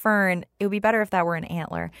think is a fern, it would be better if that were an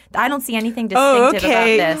antler. I don't see anything distinctive about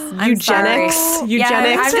this. I'm Eugenics. sorry.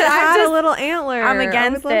 Eugenics. I'm just a little antler. I'm I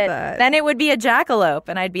against would love it. that. Then it would be a jackalope,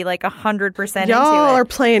 and I'd be like 100% Y'all into are it.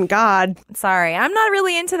 playing God. Sorry, I'm not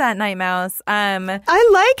really into that night mouse. I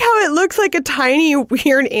like how it looks like a tiny,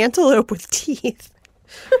 weird antelope with teeth.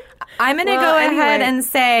 I'm going to Well, go ahead anyway. and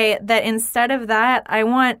say that instead of that, I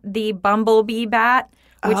want the bumblebee bat,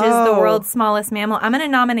 which is the world's smallest mammal. I'm going to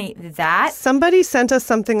nominate that. Somebody sent us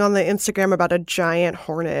something on the Instagram about a giant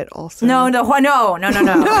hornet also. No. No. Whoa,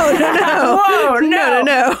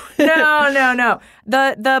 no.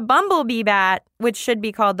 The bumblebee bat, which should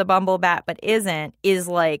be called the bumble bat but isn't, is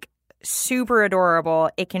like super adorable.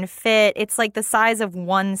 It can fit. It's like the size of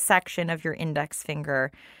one section of your index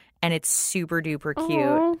finger, and it's super duper cute.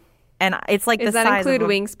 Aw. And it's like Does the that size include of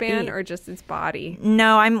a wingspan bee. or just its body?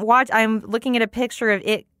 No, I'm looking at a picture of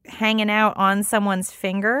it hanging out on someone's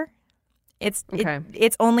finger. It's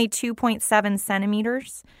only 2.7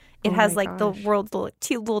 centimeters. It has like the world's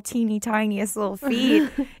little teeny tiniest little feet.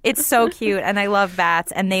 It's so cute, and I love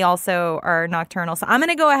bats, and they also are nocturnal. So I'm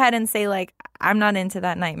gonna go ahead and say like I'm not into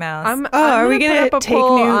that night mouse. are we gonna put up a take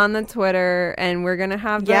poll new- on the Twitter, and we're gonna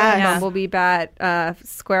have the Yes. bumblebee bat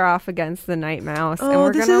square off against the night mouse? and Oh,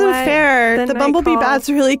 we're this gonna isn't let fair. The night bumblebee call-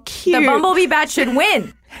 bat's really cute. the bumblebee bat should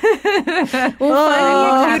win. We'll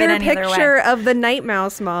find have a it cuter any other way. picture of the night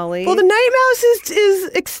mouse, Molly. Well, the night mouse is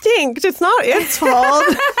extinct. It's not its fault.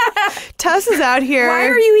 Tess is out here. Why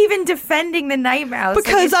are you even defending the night mouse? Like,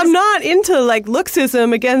 Because it's I'm not into like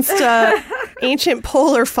looksism against ancient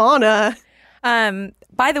polar fauna.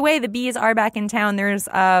 By the way, the bees are back in town. There's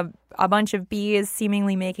a bunch of bees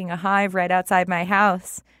seemingly making a hive right outside my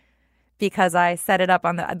house because I set it up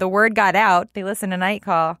on the word got out. They listen to Night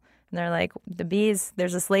Call, and they're like, the bees,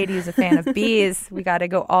 there's this lady who's a fan of bees. We got to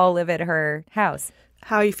go all live at her house.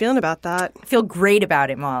 How are you feeling about that? I feel great about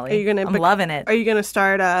it, Molly. Are you gonna I'm loving it. Are you gonna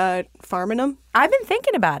start farming them? I've been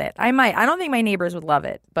thinking about it. I might. I don't think my neighbors would love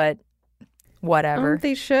it, but whatever.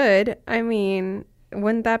 They should. I mean,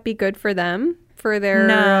 wouldn't that be good for them? For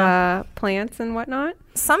their plants and whatnot?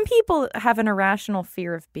 Some people have an irrational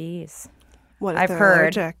fear of bees. What if I've they're heard.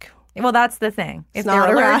 allergic? Well, that's the thing. If not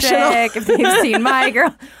they're allergic, irrational. if they've seen My Girl.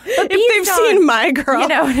 But If bees they've don't- seen My Girl. You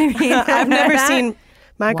know what I mean? I've never seen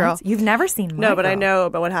My Girl. What? You've never seen My No, but Girl? I know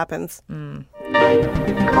about what happens.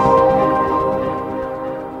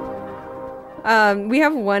 We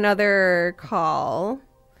have one other call,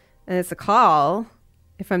 and it's a call,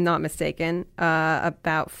 if I'm not mistaken,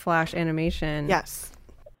 about Flash animation. Yes.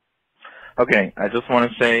 Okay, I just want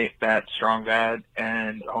to say that Strong Bad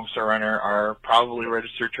and Homestar Runner are probably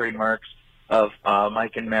registered trademarks of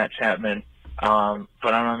Mike and Matt Chapman, but I'm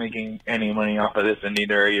not making any money off of this, and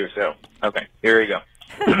neither are you, so, okay, here we go.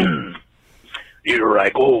 Here I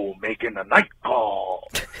go, making a night call.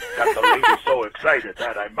 Got the lady so excited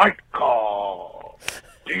that I might call.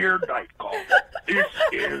 Dear Night Call, this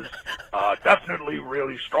is definitely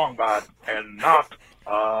really Strong Bad and not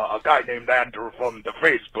a guy named Andrew from the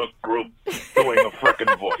Facebook group doing a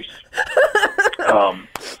frickin' voice.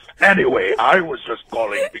 Anyway, I was just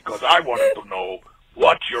calling because I wanted to know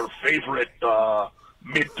what your favorite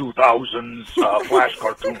mid-2000s Flash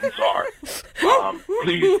cartoons are.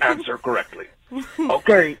 Please answer correctly.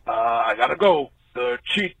 Okay, I gotta go. The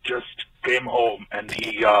Cheat just came home, and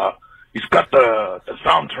he's got the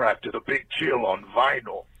soundtrack to The Big Chill on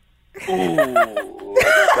vinyl. Ooh,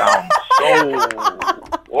 it sounds so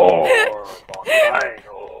warm on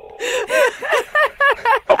vinyl.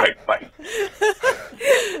 Okay, bye.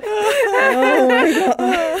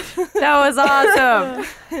 That was awesome.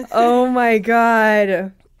 Oh my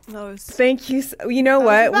God. Thank you. You know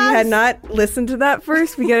what? We had not listened to that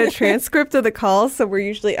first. We get a transcript of the call, so we're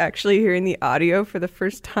usually actually hearing the audio for the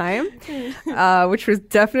first time, which was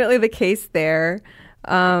definitely the case there.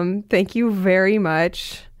 Thank you very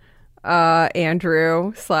much,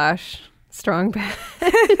 Andrew / Strong Bad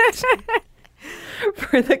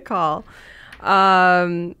for the call.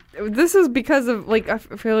 This is because of like I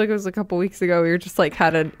feel like it was a couple weeks ago. We were just like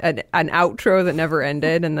had an outro that never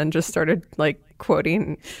ended, and then just started like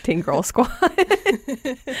quoting Teen Girl Squad.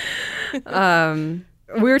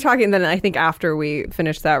 we were talking then, I think, after we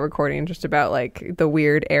finished that recording, just about like the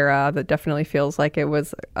weird era that definitely feels like it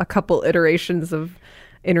was a couple iterations of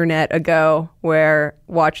internet ago, where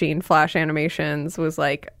watching Flash animations was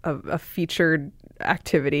like a featured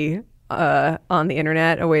activity on the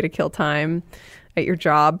internet, a way to kill time at your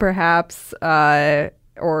job, perhaps,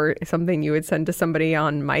 or something you would send to somebody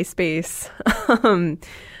on MySpace.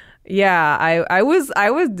 I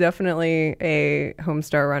was definitely a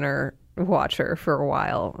Homestar Runner watcher for a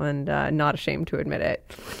while, and not ashamed to admit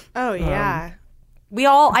it. Oh yeah.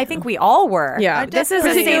 I think we all were. Yeah. This is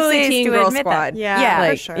a safe Particularly space Teen to Girl admit Squad. that. Yeah,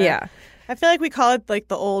 Like, for sure. yeah. I feel like we call it like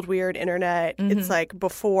the old weird internet. It's like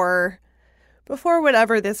before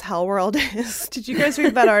whatever this hell world is. Did you guys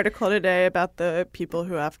read that article today about the people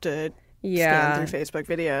who have to scan through Facebook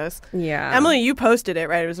videos? Yeah. Emily, you posted it,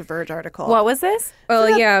 right? It was a Verge article. What was this?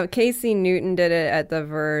 Well, yeah, Casey Newton did it at The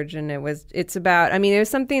Verge, and it's about, I mean, it was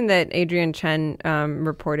something that Adrian Chen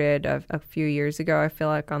reported a few years ago, I feel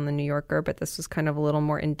like, on The New Yorker, but this was kind of a little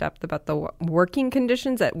more in-depth about the working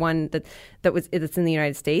conditions at one that's in the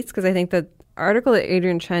United States, because I think the article that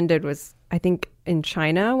Adrian Chen did was, I think, in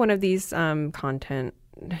China, one of these content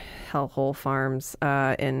hellhole farms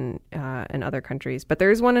in other countries, but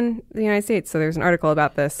there's one in the United States. So there's an article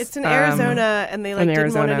about this. It's in Arizona, and they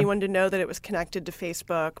didn't want anyone to know that it was connected to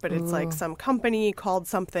Facebook, but it's like some company called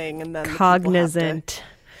something, and then Cognizant. The people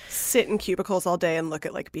have to sit in cubicles all day and look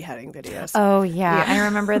at like beheading videos. Oh yeah, I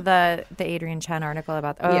remember the Adrian Chen article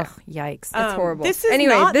about. Yikes! It's horrible. This is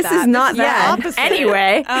anyway, not this that. is not This is that. the opposite.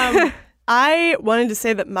 Anyway. I wanted to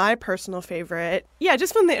say that my personal favorite,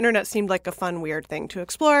 just when the internet seemed like a fun, weird thing to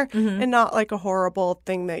explore and not like a horrible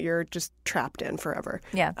thing that you're just trapped in forever.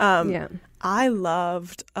 Yeah. I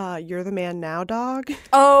loved You're the Man Now, Dog.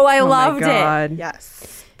 Oh, I loved it.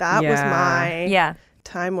 Yes. That was my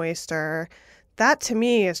time waster. That to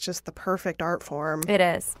me is just the perfect art form. It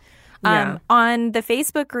is. On the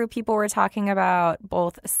Facebook group, people were talking about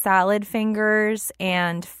both Salad Fingers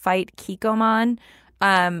and Fight Kikomon.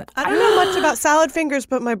 I don't know much about Salad Fingers,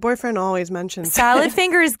 but my boyfriend always mentions Salad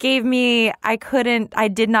Fingers gave me, I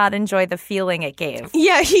did not enjoy the feeling it gave.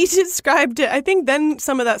 Yeah, he described it. I think then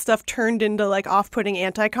some of that stuff turned into like off-putting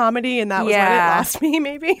anti-comedy, and that was when it lost me,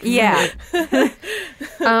 maybe. Yeah.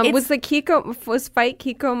 Was Fight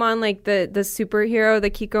Kikomon like the superhero, the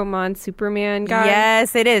Kikomon Superman guy?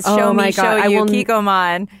 Yes, it is. Oh Show my me, God. show you,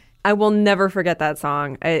 Kikomon. I will never forget that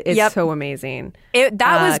song. It's so amazing.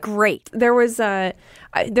 That was great. There were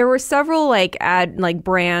several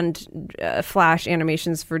brand Flash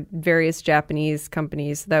animations for various Japanese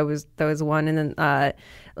companies. That was one, and then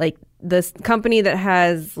this company that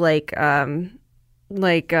has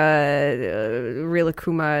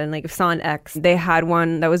Rilakuma and like Son X. They had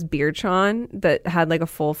one that was Beerchan that had like a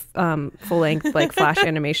full length like Flash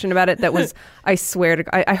animation about it. That was, I swear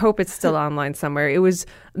to, I hope it's still online somewhere. It was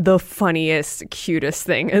the funniest, cutest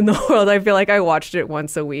thing in the world. I feel like I watched it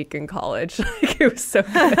once a week in college. Like, it was so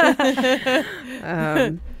good.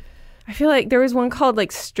 I feel like there was one called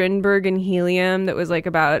like Strindberg and Helium that was like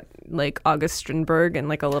about like August Strindberg and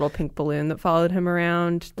like a little pink balloon that followed him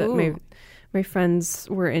around that my friends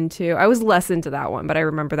were into. I was less into that one, but I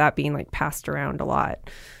remember that being like passed around a lot.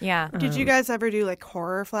 Yeah. Did you guys ever do like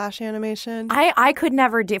horror Flash animation? I could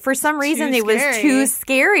never do. For some reason, it was too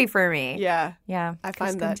scary for me. Yeah. Yeah. I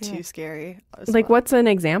find that too scary. Like, what's an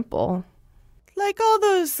example? Like all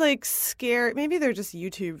those like scary, maybe they're just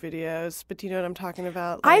YouTube videos, but do you know what I'm talking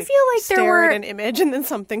about? Like, I feel like there were an image and then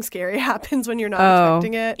something scary happens when you're not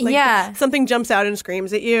expecting it. Like something jumps out and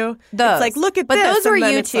screams at you. Those. It's like, look at but this. But those were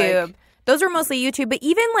and YouTube. Those were mostly YouTube. But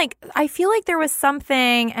even like, I feel like there was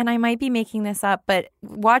something, and I might be making this up, but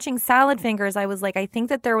watching Salad Fingers, I was like, I think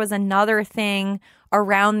that there was another thing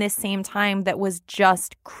around this same time that was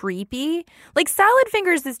just creepy. Like Salad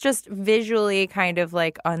Fingers is just visually kind of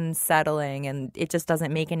like unsettling, and it just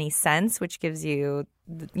doesn't make any sense, which gives you,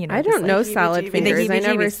 I don't know Salad Fingers. I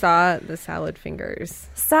never heebie-jeebies. saw the Salad Fingers.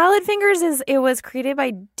 Salad Fingers was created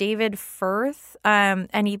by David Firth, and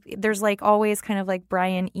there's like always kind of like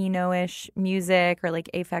Brian Eno-ish music, or like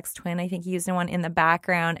Aphex Twin. I think he used one in the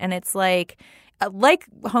background, and it's like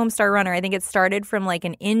Homestar Runner, I think it started from like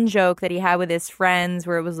an in-joke that he had with his friends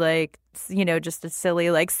where it was like, just a silly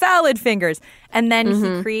like Salad Fingers. And then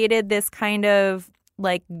he created this kind of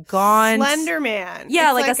like gaunt Slender Man.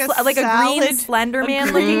 Yeah, it's like a green Slender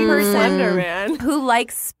Man looking person Slender Man who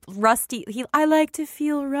likes rusty. I like to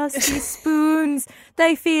feel rusty spoons.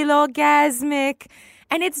 They feel orgasmic.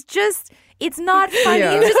 And it's just, It's not funny.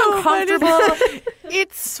 Yeah. It's just uncomfortable.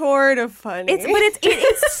 It's sort of funny.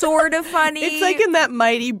 It's sort of funny. It's like in that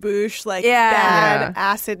Mighty Boosh, like bad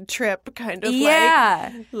acid trip kind of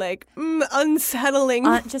like unsettling.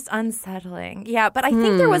 Just unsettling. Yeah, but I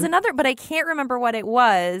think there was another, but I can't remember what it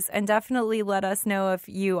was. And definitely let us know if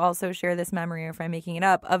you also share this memory or if I'm making it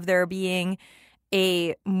up, of there being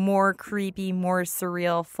a more creepy, more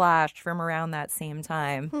surreal Flash from around that same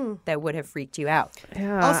time that would have freaked you out.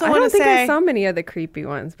 Yeah. Also, I don't think I saw many of the creepy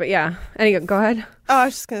ones, but yeah. Anyway, go ahead. Oh, I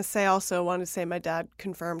was just going to say, also wanted to say my dad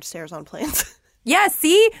confirmed stairs on planes. Yeah,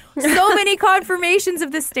 see? So many confirmations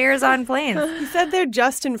of the stairs on planes. He said they're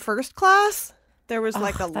just in first class. There was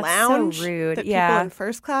like a lounge so rude. that people in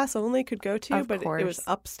first class only could go to, but it was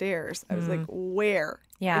upstairs. I was like, where?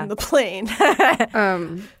 In the plane.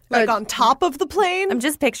 Like on top of the plane? I'm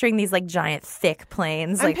just picturing these like giant thick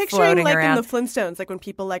planes I'm like picturing floating like around. in the Flintstones, like when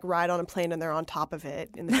people like ride on a plane and they're on top of it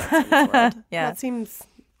in the Jetsons world. Yeah. That seems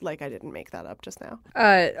like I didn't make that up just now.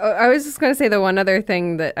 I was just going to say the one other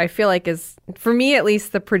thing that I feel like is, for me at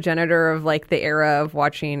least, the progenitor of like the era of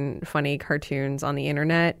watching funny cartoons on the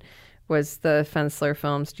internet was the Fensler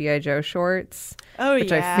Films G.I. Joe shorts. Oh,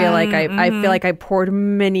 which I feel like I feel like I poured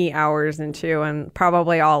many hours into, and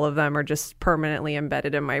probably all of them are just permanently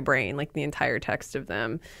embedded in my brain, like the entire text of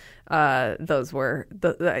them. Those were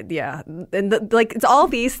like it's all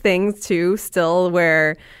these things too still,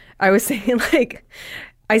 where I was saying like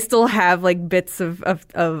I still have like bits of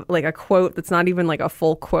like a quote that's not even like a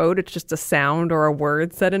full quote. It's just a sound or a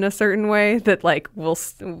word said in a certain way that like will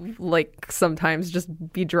like sometimes just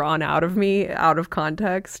be drawn out of me out of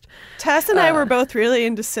context. Tess and I were both really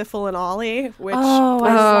into Syphil and Ollie, which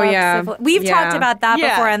Syphil. We've talked about that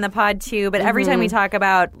before on the pod too, but every time we talk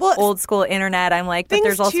about old school internet, I'm like, but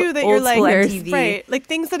there's also too that old you're school like, MTV. right, like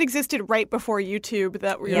things that existed right before YouTube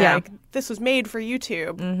that were like, this was made for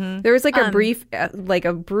YouTube. There was like a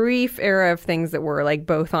brief era of things that were like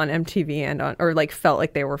both on MTV and on, or like felt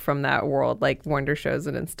like they were from that world, like Wonder Shows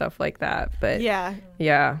and stuff like that. But yeah,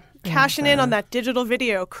 cashing in on that digital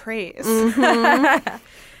video craze.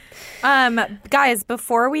 Guys,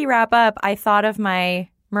 before we wrap up, I thought of my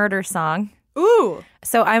murder song. Ooh.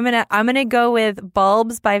 So I'm gonna go with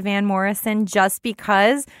Bulbs by Van Morrison, just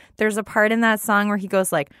because there's a part in that song where he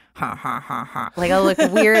goes like ha ha ha ha, like a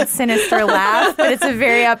weird sinister laugh, but it's a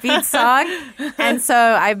very upbeat song. And so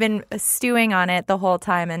I've been stewing on it the whole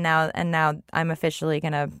time, and now I'm officially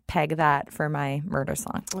gonna peg that for my murder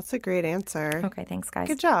song. That's a great answer. Okay, thanks guys.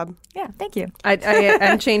 Good job. Yeah, thank you.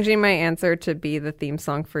 I'm changing my answer to be the theme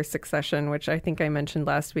song for Succession, which I think I mentioned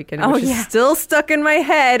last week, and which is still stuck in my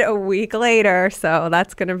head a week later. So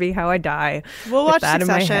that's going to be how I die. We'll watch that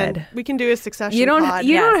Succession. In my head. We can do a Succession pod.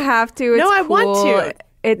 You don't have to. It's I cool. want to.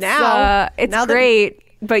 It's now. It's great,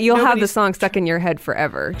 but you'll have the song stuck in your head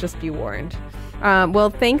forever. Just be warned. Well,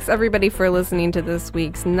 thanks everybody for listening to this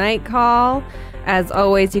week's Night Call. As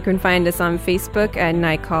always, you can find us on Facebook at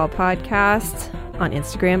Night Call Podcast, on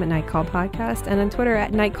Instagram at Night Call Podcast, and on Twitter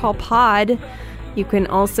at Night Call Pod. You can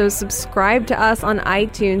also subscribe to us on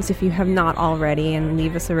iTunes if you have not already, and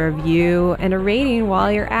leave us a review and a rating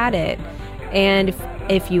while you're at it. And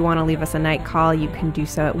if you want to leave us a night call, you can do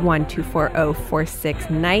so at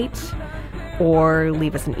 1-240-46-NIGHT, or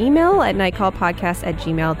leave us an email at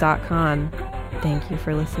nightcallpodcast@gmail.com. Thank you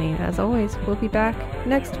for listening. As always, we'll be back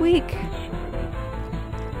next week.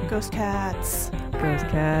 Ghost cats. Ghost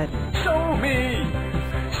cat. Show me,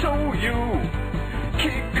 show you.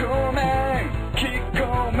 Keep coming, keep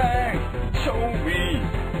coming. Show me,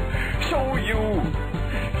 show you.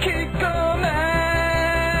 Keep coming.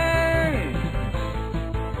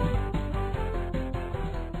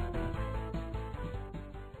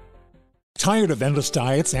 Tired of endless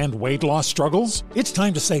diets and weight loss struggles? It's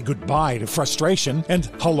time to say goodbye to frustration and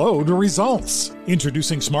hello to results.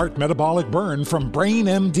 Introducing Smart Metabolic Burn from Brain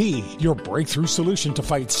MD, your breakthrough solution to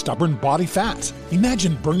fight stubborn body fat.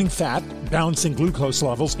 Imagine burning fat, balancing glucose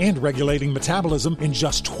levels, and regulating metabolism in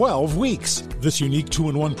just 12 weeks. This unique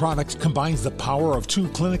 2-in-1 product combines the power of 2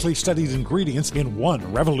 clinically studied ingredients in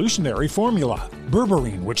one revolutionary formula.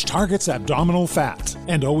 Berberine, which targets abdominal fat,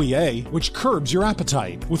 and OEA, which curbs your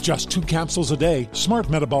appetite. With just 2 capsules a day, Smart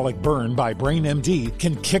Metabolic Burn by Brain MD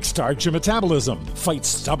can kickstart your metabolism, fight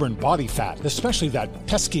stubborn body fat, especially that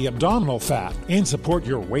pesky abdominal fat, and support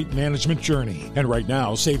your weight management journey. And right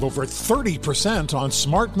now, save over 30% on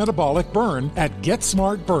Smart Metabolic Burn at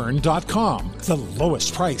GetSmartBurn.com. The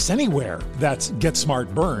lowest price anywhere. That's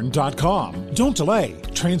GetSmartBurn.com. Don't delay.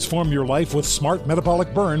 Transform your life with Smart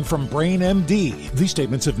Metabolic Burn from Brain MD. These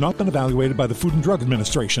statements have not been evaluated by the Food and Drug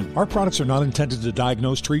Administration. Our products are not intended to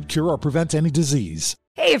diagnose, treat, cure, or prevent any disease.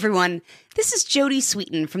 Hey everyone, this is Jody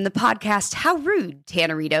Sweeten from the podcast How Rude,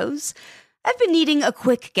 Tanneritos. I've been needing a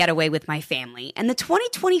quick getaway with my family, and the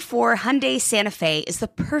 2024 Hyundai Santa Fe is the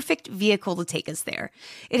perfect vehicle to take us there.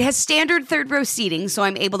 It has standard third-row seating, so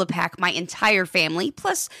I'm able to pack my entire family,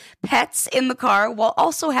 plus pets, in the car, while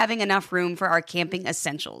also having enough room for our camping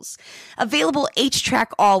essentials. Available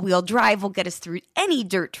H-Track all-wheel drive will get us through any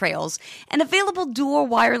dirt trails, and available dual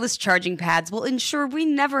wireless charging pads will ensure we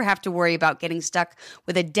never have to worry about getting stuck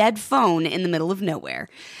with a dead phone in the middle of nowhere.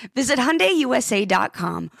 Visit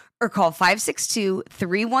HyundaiUSA.com or call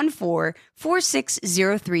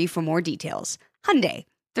 562-314-4603 for more details. Hyundai,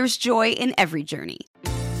 there's joy in every journey.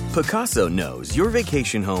 Pacaso knows your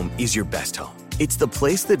vacation home is your best home. It's the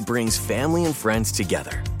place that brings family and friends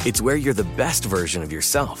together. It's where you're the best version of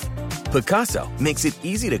yourself. Pacaso makes it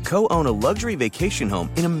easy to co-own a luxury vacation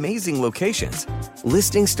home in amazing locations.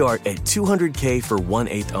 Listings start at $200K for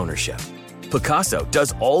 1/8 ownership. Pacaso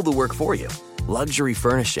does all the work for you. Luxury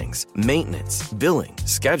furnishings, maintenance, billing,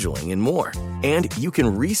 scheduling, and more. And you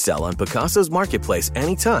can resell on Pacaso's marketplace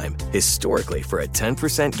anytime, historically for a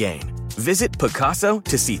 10% gain. Visit Pacaso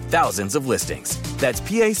to see thousands of listings. That's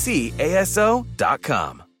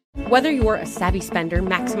PACASO.com. Whether you're a savvy spender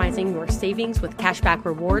maximizing your savings with cashback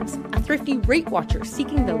rewards, a thrifty rate watcher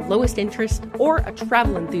seeking the lowest interest, or a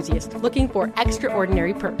travel enthusiast looking for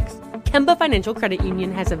extraordinary perks, Kemba Financial Credit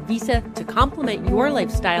Union has a visa to complement your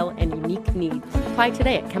lifestyle and unique needs. Apply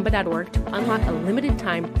today at Kemba.org to unlock a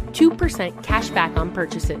limited-time 2% cash back on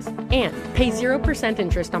purchases and pay 0%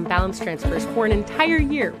 interest on balance transfers for an entire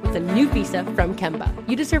year with a new visa from Kemba.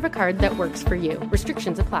 You deserve a card that works for you.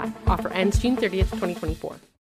 Restrictions apply. Offer ends June 30th, 2024.